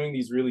started doing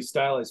these really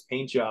stylized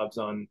paint jobs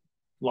on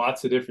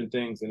lots of different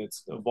things, and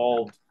it's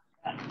evolved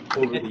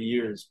over the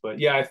years. But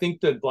yeah, I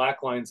think the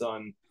black lines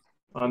on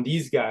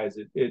these guys,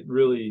 it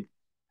really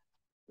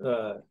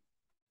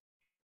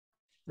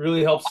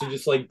really helps to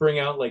just like bring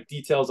out like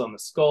details on the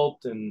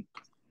sculpt, and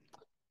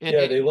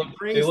they look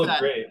great.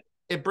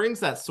 It brings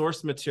that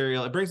source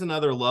material. It brings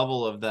another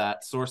level of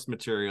that source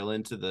material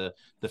into the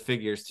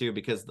figures too,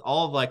 because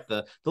all of like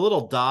the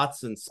little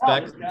dots and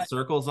specks and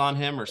circles on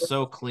him are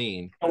so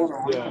clean.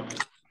 Yeah.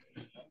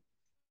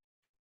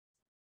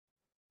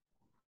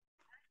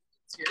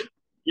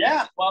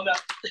 Yeah, well, no,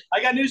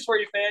 I got news for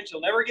you, fans.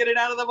 You'll never get it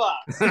out of the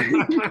box.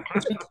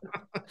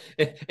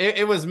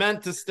 it was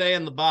meant to stay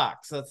in the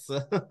box. That's.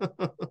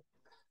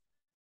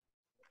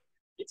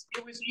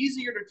 It was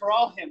easier to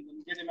draw him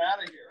than get him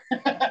out of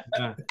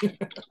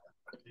here.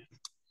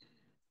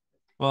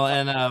 Well,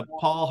 and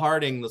Paul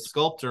Harding, the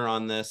sculptor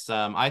on this,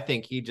 I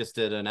think he just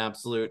did an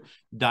absolute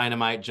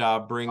dynamite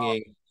job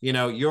bringing, you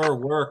know, your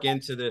work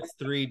into this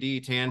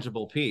 3D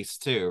tangible piece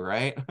too,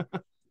 right?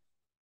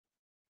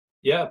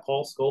 Yeah,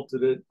 Paul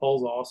sculpted it.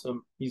 Paul's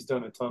awesome. He's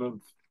done a ton of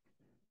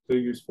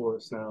figures for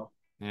us now.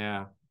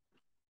 Yeah.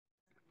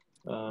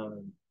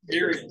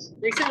 Here it is.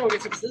 Next time we'll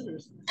get some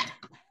scissors.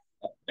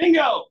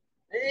 Bingo!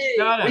 Hey,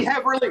 Got it. We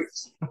have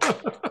release.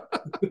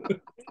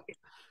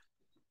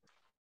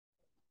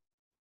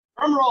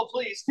 Drum roll,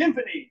 please.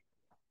 Timpani.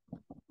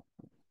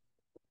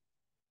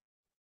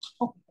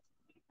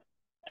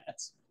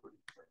 That's pretty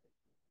great.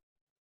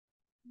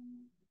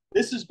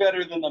 This is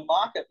better than the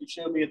mock-up you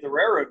showed me at the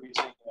Railroad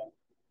Museum.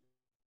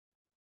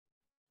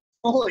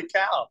 Holy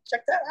cow.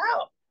 Check that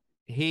out.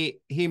 He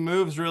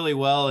moves really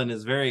well and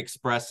is very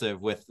expressive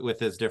with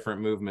his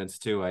different movements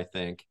too, I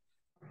think.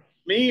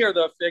 Me or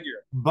the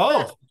figure?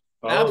 Both.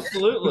 Oh.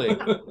 Absolutely.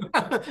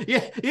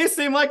 Yeah, you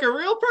seem like a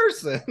real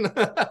person.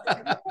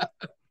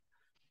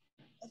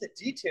 The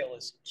detail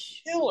is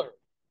killer.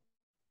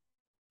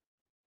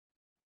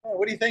 Oh,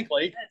 what do you think,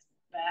 Lee?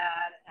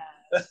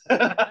 that's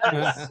badass.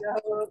 That's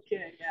so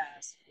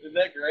kick-ass. Isn't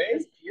that great?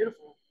 It's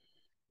beautiful.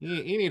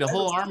 You need a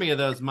whole army of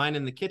those mine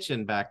in the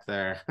kitchen back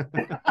there. But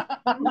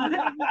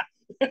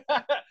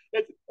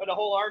a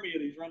whole army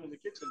of these running the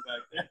kitchen back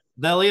there.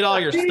 They'll eat all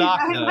your stock,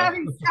 I'm though.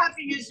 having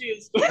staffing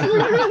issues.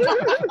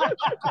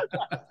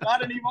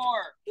 Not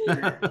anymore.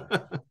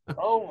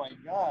 Oh my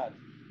God.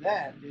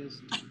 That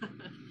is,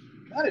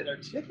 God, it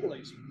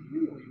articulates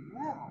really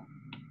well.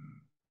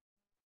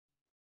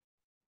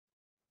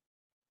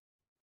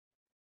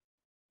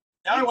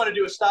 Now I want to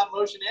do a stop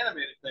motion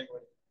animated thing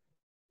with it.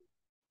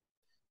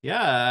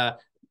 Yeah.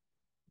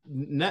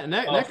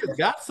 NECA's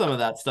got some of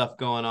that stuff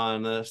going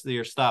on,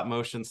 your stop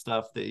motion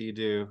stuff that you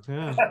do.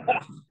 Yeah.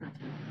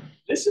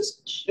 This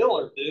is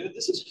killer, dude.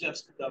 This is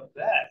just the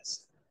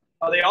best.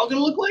 Are they all going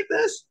to look like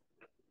this?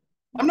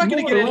 I'm not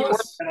going to get any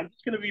work, and I'm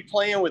just going to be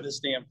playing with this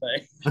damn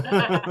thing.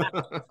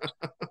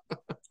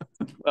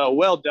 Oh,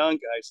 well done,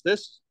 guys. This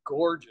is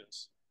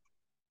gorgeous.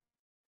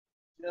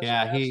 Just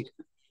Yeah, he's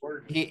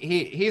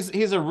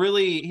a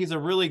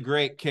really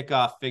great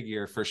kickoff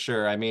figure for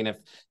sure. I mean, if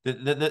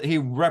he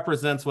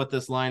represents what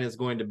this line is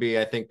going to be,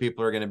 I think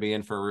people are going to be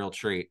in for a real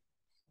treat.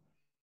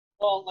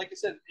 Well, like I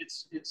said,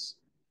 it's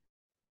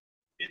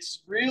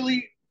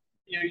really,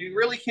 you know, you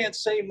really can't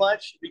say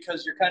much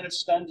because you're kind of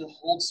stunned to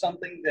hold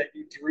something that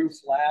you drew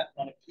flat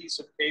on a piece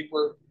of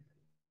paper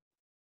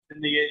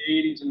in the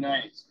 80s and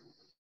 90s.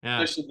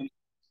 Yeah.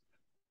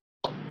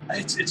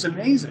 It's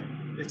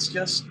amazing. It's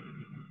just,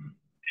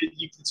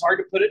 it's hard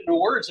to put it into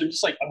words. I'm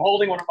just like, I'm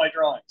holding one of my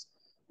drawings.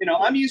 You know,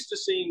 I'm used to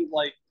seeing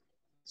like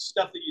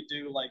stuff that you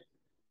do like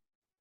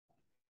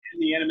in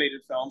the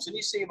animated films, and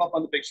you see them up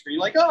on the big screen.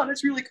 You're like, oh,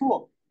 that's really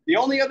cool. The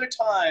only other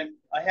time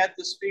I had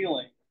this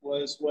feeling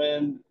was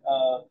when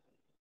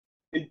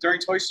during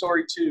Toy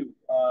Story 2,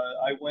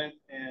 I went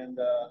and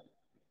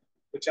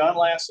with John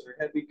Lasseter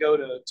had me go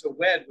to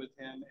WED with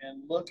him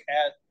and look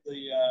at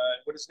the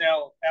what is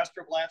now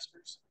Astro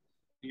Blasters,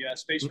 the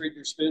Space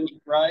Ranger spin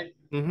ride.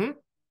 Mm-hmm.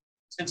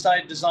 Since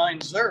I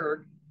designed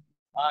Zurg,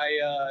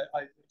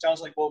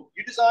 John's like, well,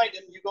 you designed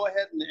him, you go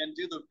ahead and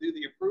do the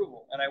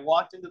approval. And I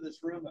walked into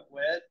this room at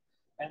WED,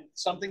 and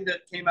something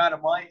that came out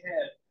of my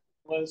head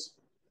was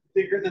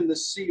bigger than the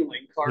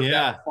ceiling, carved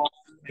out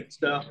and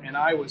stuff. And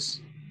I'm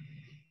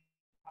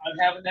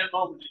having that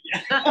moment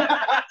again.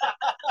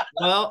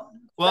 well,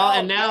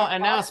 and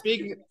now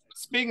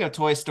speaking of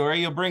Toy Story,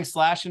 you'll bring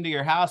Slash into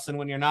your house, and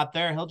when you're not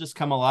there, he'll just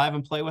come alive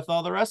and play with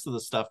all the rest of the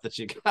stuff that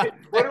you got.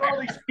 What are all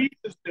these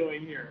pieces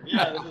doing here?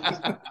 Yeah,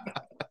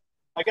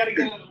 I got to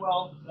get him.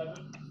 Well,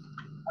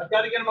 I've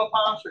got to get him a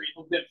palm tree.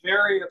 He'll get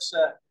very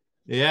upset.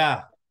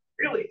 Yeah,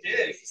 really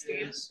dig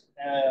is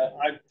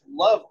I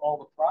love all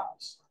the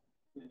props.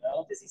 You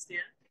know, Does he stand?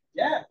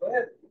 yeah. Go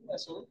ahead.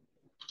 Absolutely.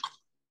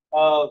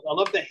 I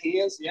love the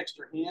hands, the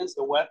extra hands,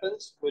 the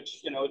weapons,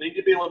 which, you know, they need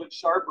to be a little bit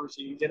sharper so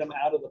you can get them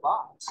out of the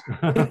box.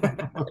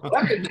 The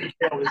weapon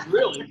detail is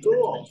really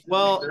cool.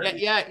 Well,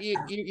 yeah,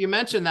 you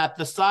mentioned that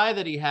the sai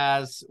that he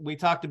has, we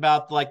talked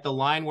about like the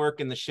line work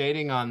and the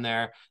shading on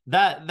there.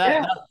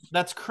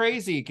 That's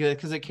crazy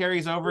because it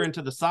carries over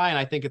into the sai, and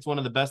I think it's one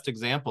of the best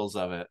examples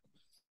of it.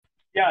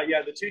 Yeah,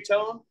 the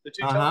two-tone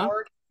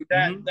work.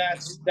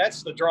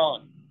 That's the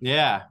drawing.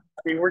 Yeah.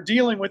 I mean, we're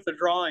dealing with the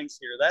drawings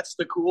here. That's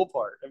the cool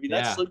part. I mean,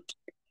 that's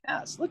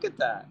yes. Look at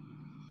that.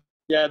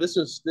 Yeah, this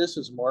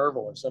is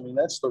marvelous. I mean,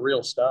 that's the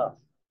real stuff.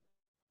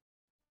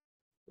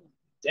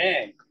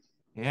 Dang.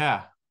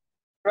 Yeah.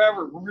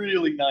 Trevor,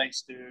 really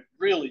nice, dude.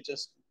 Really,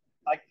 just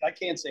I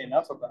can't say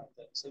enough about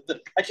this.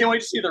 I can't wait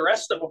to see the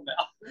rest of them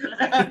now.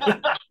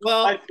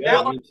 Well,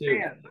 I'm a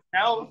fan.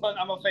 Now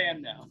I'm a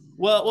fan now.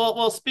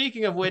 Well.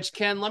 Speaking of which,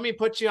 Ken, let me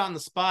put you on the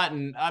spot,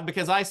 and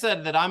because I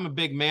said that I'm a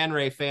big Man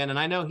Ray fan, and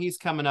I know he's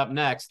coming up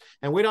next,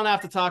 and we don't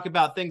have to talk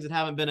about things that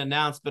haven't been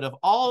announced, but of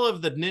all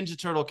of the Ninja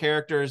Turtle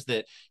characters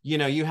that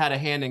you had a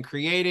hand in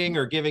creating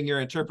or giving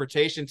your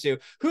interpretation to,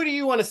 who do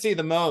you want to see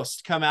the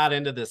most come out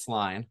into this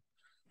line?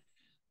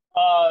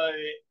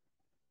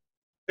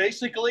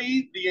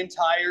 basically the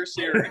entire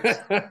series.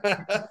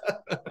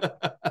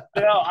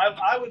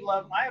 I would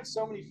love. I have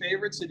so many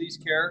favorites of these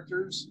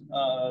characters,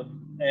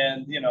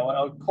 and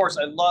of course,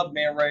 I love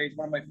Man Ray. He's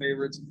one of my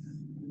favorites.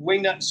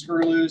 Wingnut and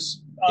Screwloose,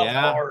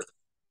 of course.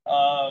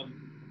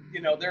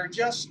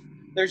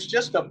 There's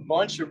just a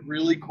bunch of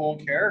really cool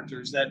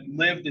characters that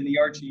lived in the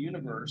Archie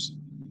universe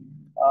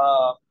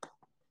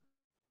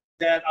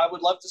that I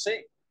would love to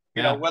see.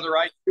 Whether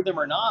I do them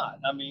or not.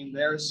 I mean,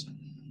 there's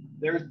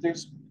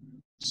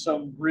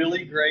some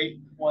really great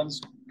ones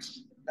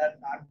that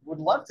I would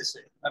love to see.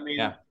 I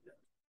mean,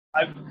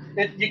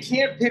 you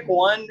can't pick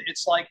one.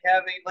 It's like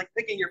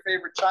picking your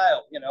favorite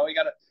child.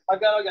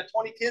 I've got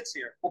 20 kids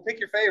here. Well, pick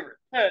your favorite.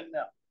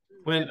 No.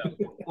 When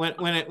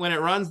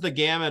it runs the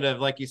gamut of,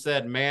 like you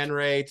said, Man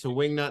Ray to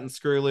Wingnut and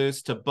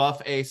Screwloose to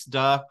Buff Ace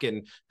Duck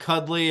and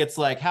Cuddly, it's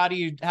like, how do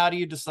you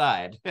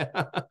decide?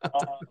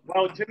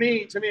 Well, to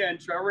me,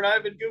 and Trevor and I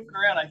have been goofing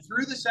around. I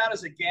threw this out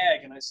as a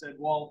gag, and I said,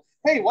 "Well,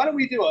 hey, why don't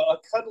we do a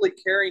Cuddly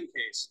carrying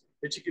case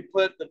that you could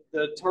put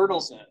the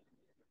turtles in?"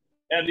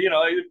 And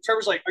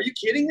Trevor's like, "Are you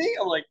kidding me?"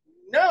 I'm like,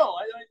 "No,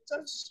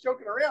 I'm just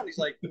joking around." He's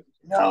like,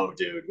 "No,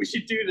 dude, we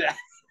should do that."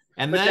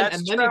 And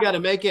then you got to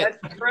make it.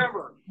 That's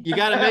Trevor. You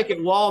got to make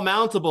it wall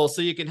mountable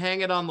so you can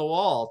hang it on the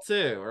wall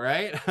too,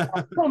 right?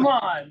 Oh, come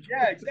on,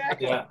 yeah,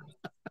 exactly. Yeah.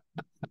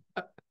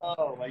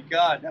 Oh my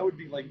God, that would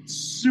be like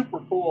super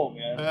cool,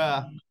 man.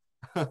 Yeah.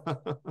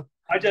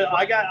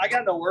 I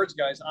got no words,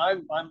 guys.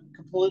 I'm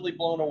completely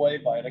blown away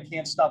by it. I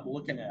can't stop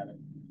looking at it.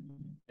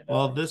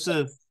 Well, this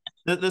is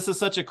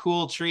such a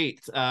cool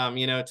treat,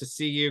 to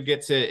see you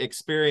get to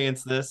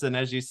experience this, and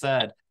as you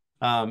said,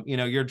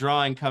 your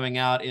drawing coming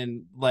out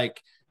in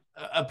like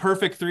a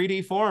perfect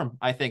 3D form.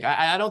 I think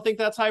I don't think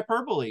that's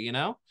hyperbole.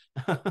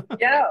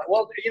 Yeah,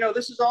 well,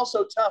 this is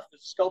also tough. The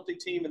sculpting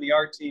team and the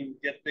art team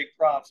get big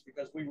props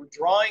because we were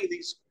drawing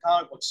these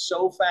comic books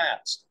so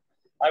fast.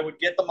 I would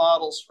get the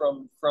models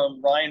from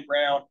Ryan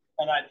Brown,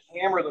 and I'd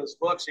hammer those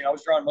books. I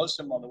was drawing most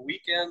of them on the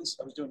weekends.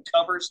 I was doing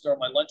covers during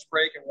my lunch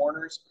break at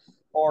Warner's,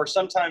 or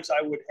sometimes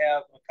I would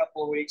have a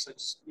couple of weeks. I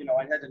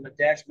had to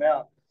dash them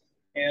out,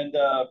 and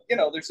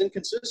there's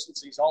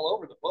inconsistencies all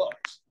over the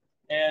books.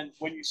 And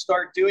when you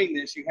start doing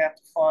this, you have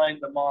to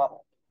find the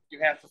model, you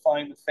have to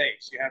find the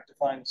face, you have to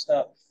find the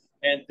stuff.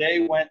 And they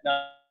went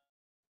and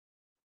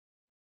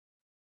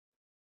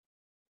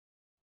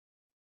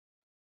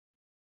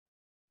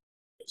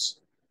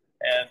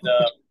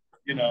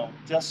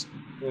just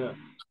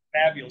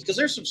fabulous. Because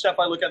there's some stuff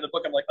I look at in the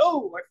book, I'm like,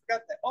 oh, I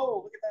forgot that.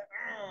 Oh, look at that.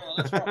 Oh,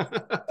 that's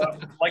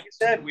wrong. Like you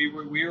said, we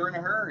were in a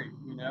hurry.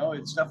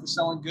 Stuff was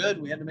selling good.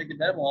 We had to make a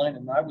deadline,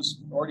 and I was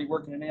already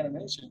working in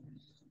animation.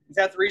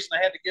 That's the reason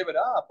I had to give it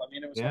up. I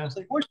mean, it was almost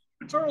like, what's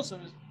the Turtles?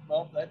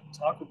 I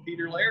talked with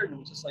Peter Laird, and it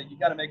was just like, you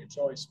got to make a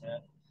choice, man.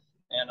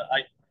 And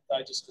I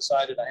just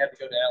decided I had to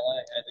go to LA.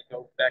 I had to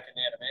go back into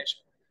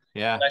animation.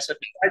 Yeah. And I said,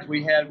 besides,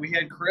 we had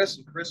Chris,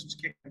 and Chris was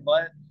kicking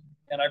butt.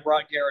 And I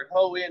brought Garrett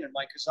Ho in and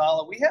Mike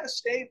Kazala. We had a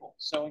stable,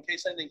 so in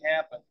case anything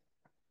happened,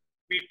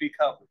 we'd be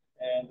covered.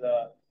 And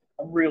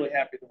I'm really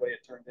happy the way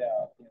it turned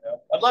out.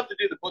 I'd love to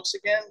do the books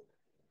again,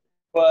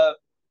 but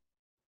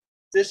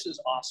this is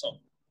awesome.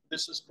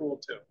 This is cool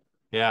too.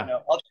 Yeah.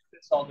 I'll do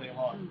this all day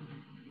long.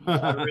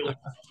 Really,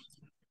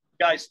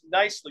 guys,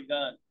 nicely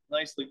done.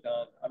 Nicely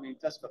done. I mean,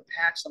 just the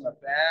packs on the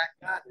back.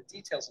 God, the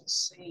detail's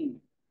insane.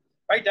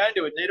 Right down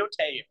to a NATO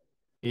tail.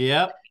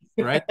 Yep.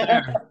 Right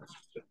there.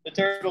 The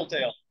turtle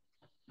tail.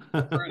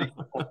 Pretty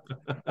cool.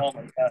 Oh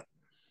my God.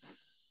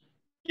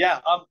 Yeah.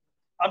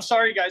 I'm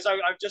sorry, guys.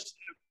 I've just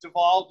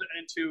devolved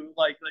into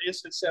like the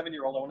instant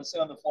 7-year-old. I want to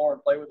sit on the floor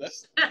and play with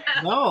this.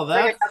 No,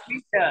 that's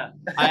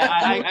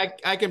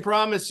I can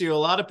promise you a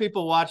lot of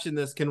people watching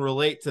this can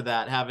relate to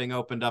that, having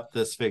opened up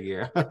this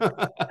figure.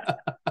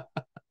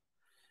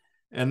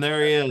 And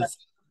there he is.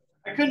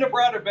 I couldn't have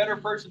brought a better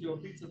person to a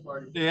pizza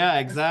party. Yeah,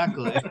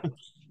 exactly. I'm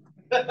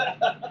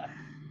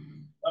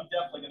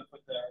definitely gonna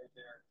put that right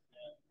there.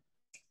 Yeah.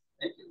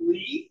 Thank you,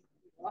 Lee.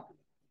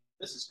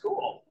 This is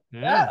cool.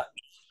 Yeah.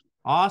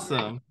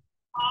 Awesome.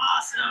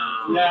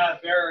 Awesome. Yeah,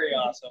 very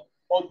awesome.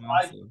 Well,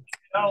 awesome.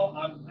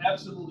 I'm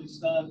absolutely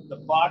stunned. The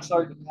box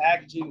art, the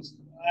packaging is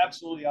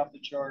absolutely off the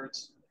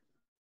charts.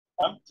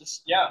 I'm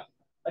just, I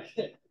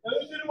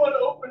didn't want to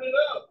open it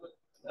up,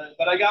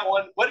 but I got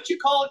one. What did you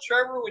call it,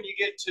 Trevor, when you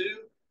get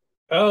two?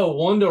 Oh,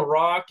 one to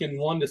rock and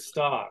one to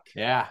stock.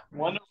 Yeah.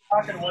 One to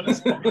rock and one to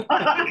stock.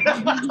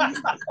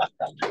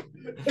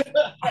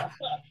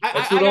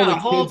 I got a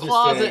whole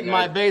closet in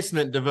my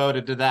basement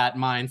devoted to that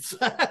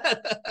mindset.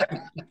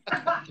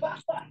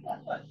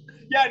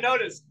 Yeah, I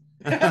noticed.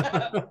 And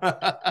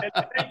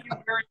thank you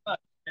very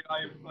much.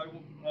 I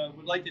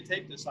would like to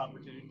take this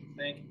opportunity to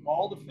thank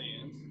all the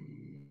fans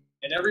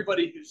and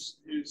everybody who's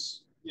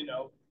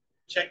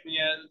checked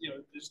me out,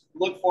 just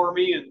looked for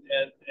me and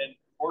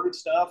ordered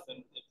stuff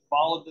and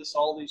followed this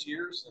all these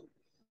years, and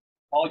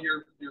all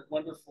your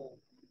wonderful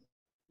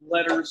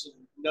letters and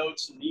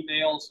notes and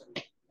emails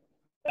and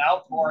the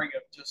outpouring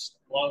of just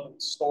love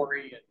and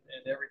story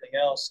and everything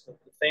else that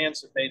the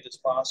fans have made this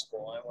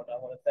possible. I want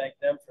to thank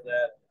them for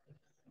that.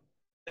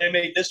 they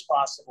made this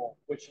possible,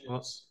 which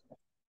is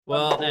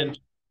well, and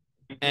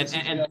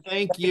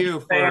thank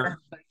you for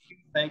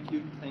thank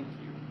you.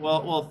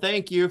 Well,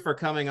 thank you for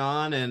coming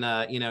on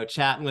and you know,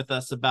 chatting with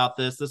us about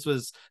this. This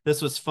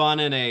was fun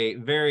in a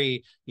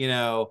very, you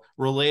know,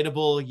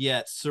 relatable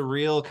yet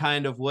surreal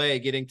kind of way,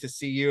 getting to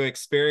see you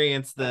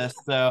experience this.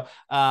 So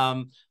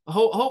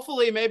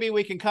hopefully maybe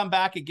we can come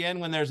back again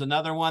when there's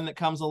another one that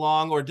comes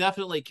along, or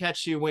definitely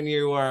catch you when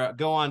you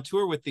go on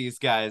tour with these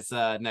guys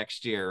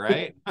next year,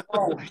 right?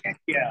 Oh, heck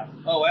yeah.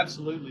 Oh,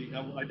 absolutely.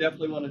 I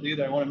definitely want to do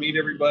that. I want to meet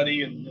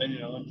everybody and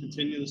you know, and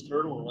continue this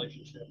turtle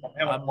relationship. I'm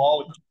having a ball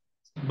with you.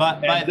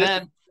 But by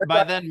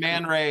then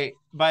Man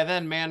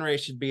Ray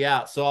should be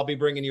out, so I'll be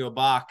bringing you a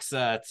box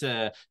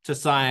to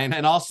sign,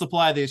 and I'll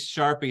supply these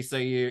Sharpies so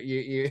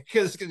you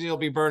because you'll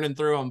be burning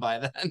through them by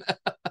then.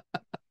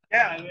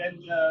 Yeah,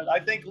 and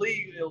I think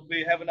Lee will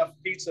have enough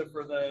pizza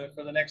for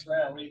the next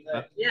round. What do you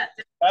think? Yeah,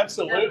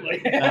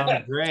 Absolutely.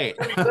 Sounds great.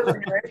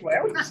 Anyway,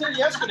 I was just saying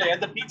yesterday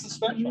at the pizza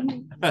special.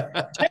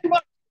 $10,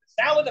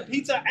 salad, a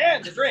pizza,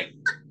 and a drink.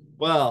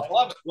 Well, I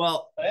love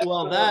it.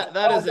 well,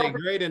 that is a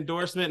great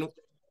endorsement.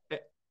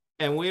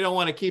 And we don't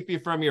want to keep you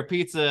from your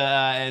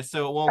pizza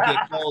so it won't get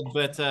cold.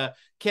 But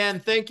Ken,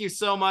 thank you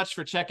so much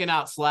for checking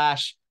out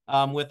Slash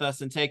with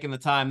us and taking the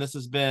time. This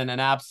has been an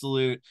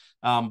absolute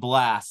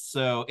blast.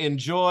 So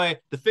enjoy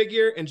the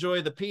figure,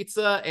 enjoy the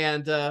pizza,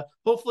 and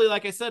hopefully,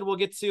 like I said, we'll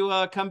get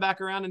to come back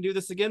around and do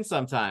this again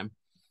sometime.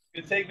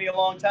 It'll take me a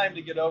long time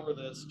to get over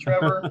this.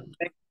 Trevor,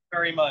 thank you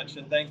very much.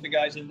 And thank the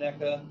guys in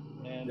NECA.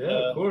 And,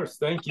 yeah, of course.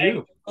 Thank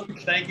you.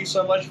 Thank you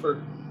so much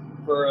for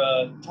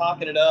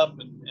talking it up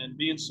and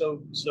being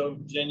so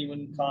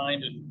genuine,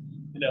 kind, and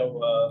you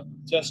know,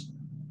 just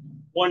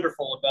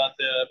wonderful about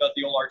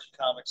the old Archie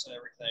comics and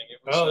everything. It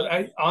was,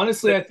 I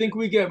honestly, I think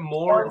we get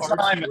more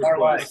Archie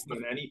requests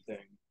than anything.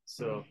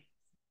 So,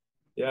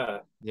 yeah.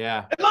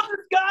 I love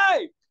this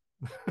guy.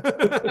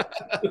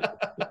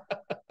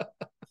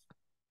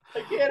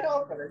 I can't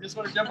help it. I just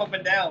want to jump up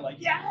and down, like,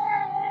 yeah.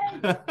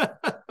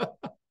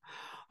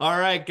 All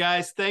right,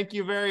 guys. Thank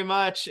you very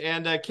much.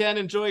 And Ken,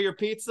 enjoy your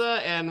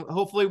pizza, and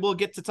hopefully we'll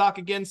get to talk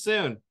again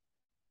soon.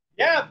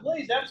 Yeah,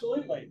 please,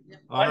 absolutely.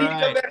 I need to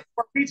come back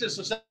for pizza,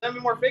 so send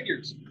me more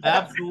figures.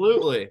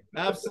 Absolutely.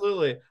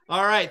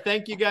 All right.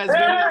 Thank you guys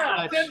very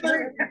much.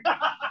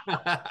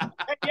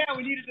 Yeah,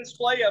 we need a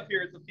display up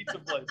here at the pizza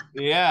place.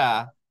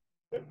 Yeah.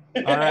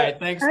 All right.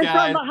 Thanks, and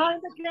guys. from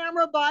behind the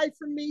camera, bye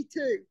from me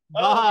too.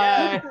 Bye. Oh,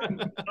 yeah.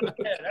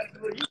 Yeah, that's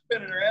what you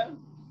spinning around.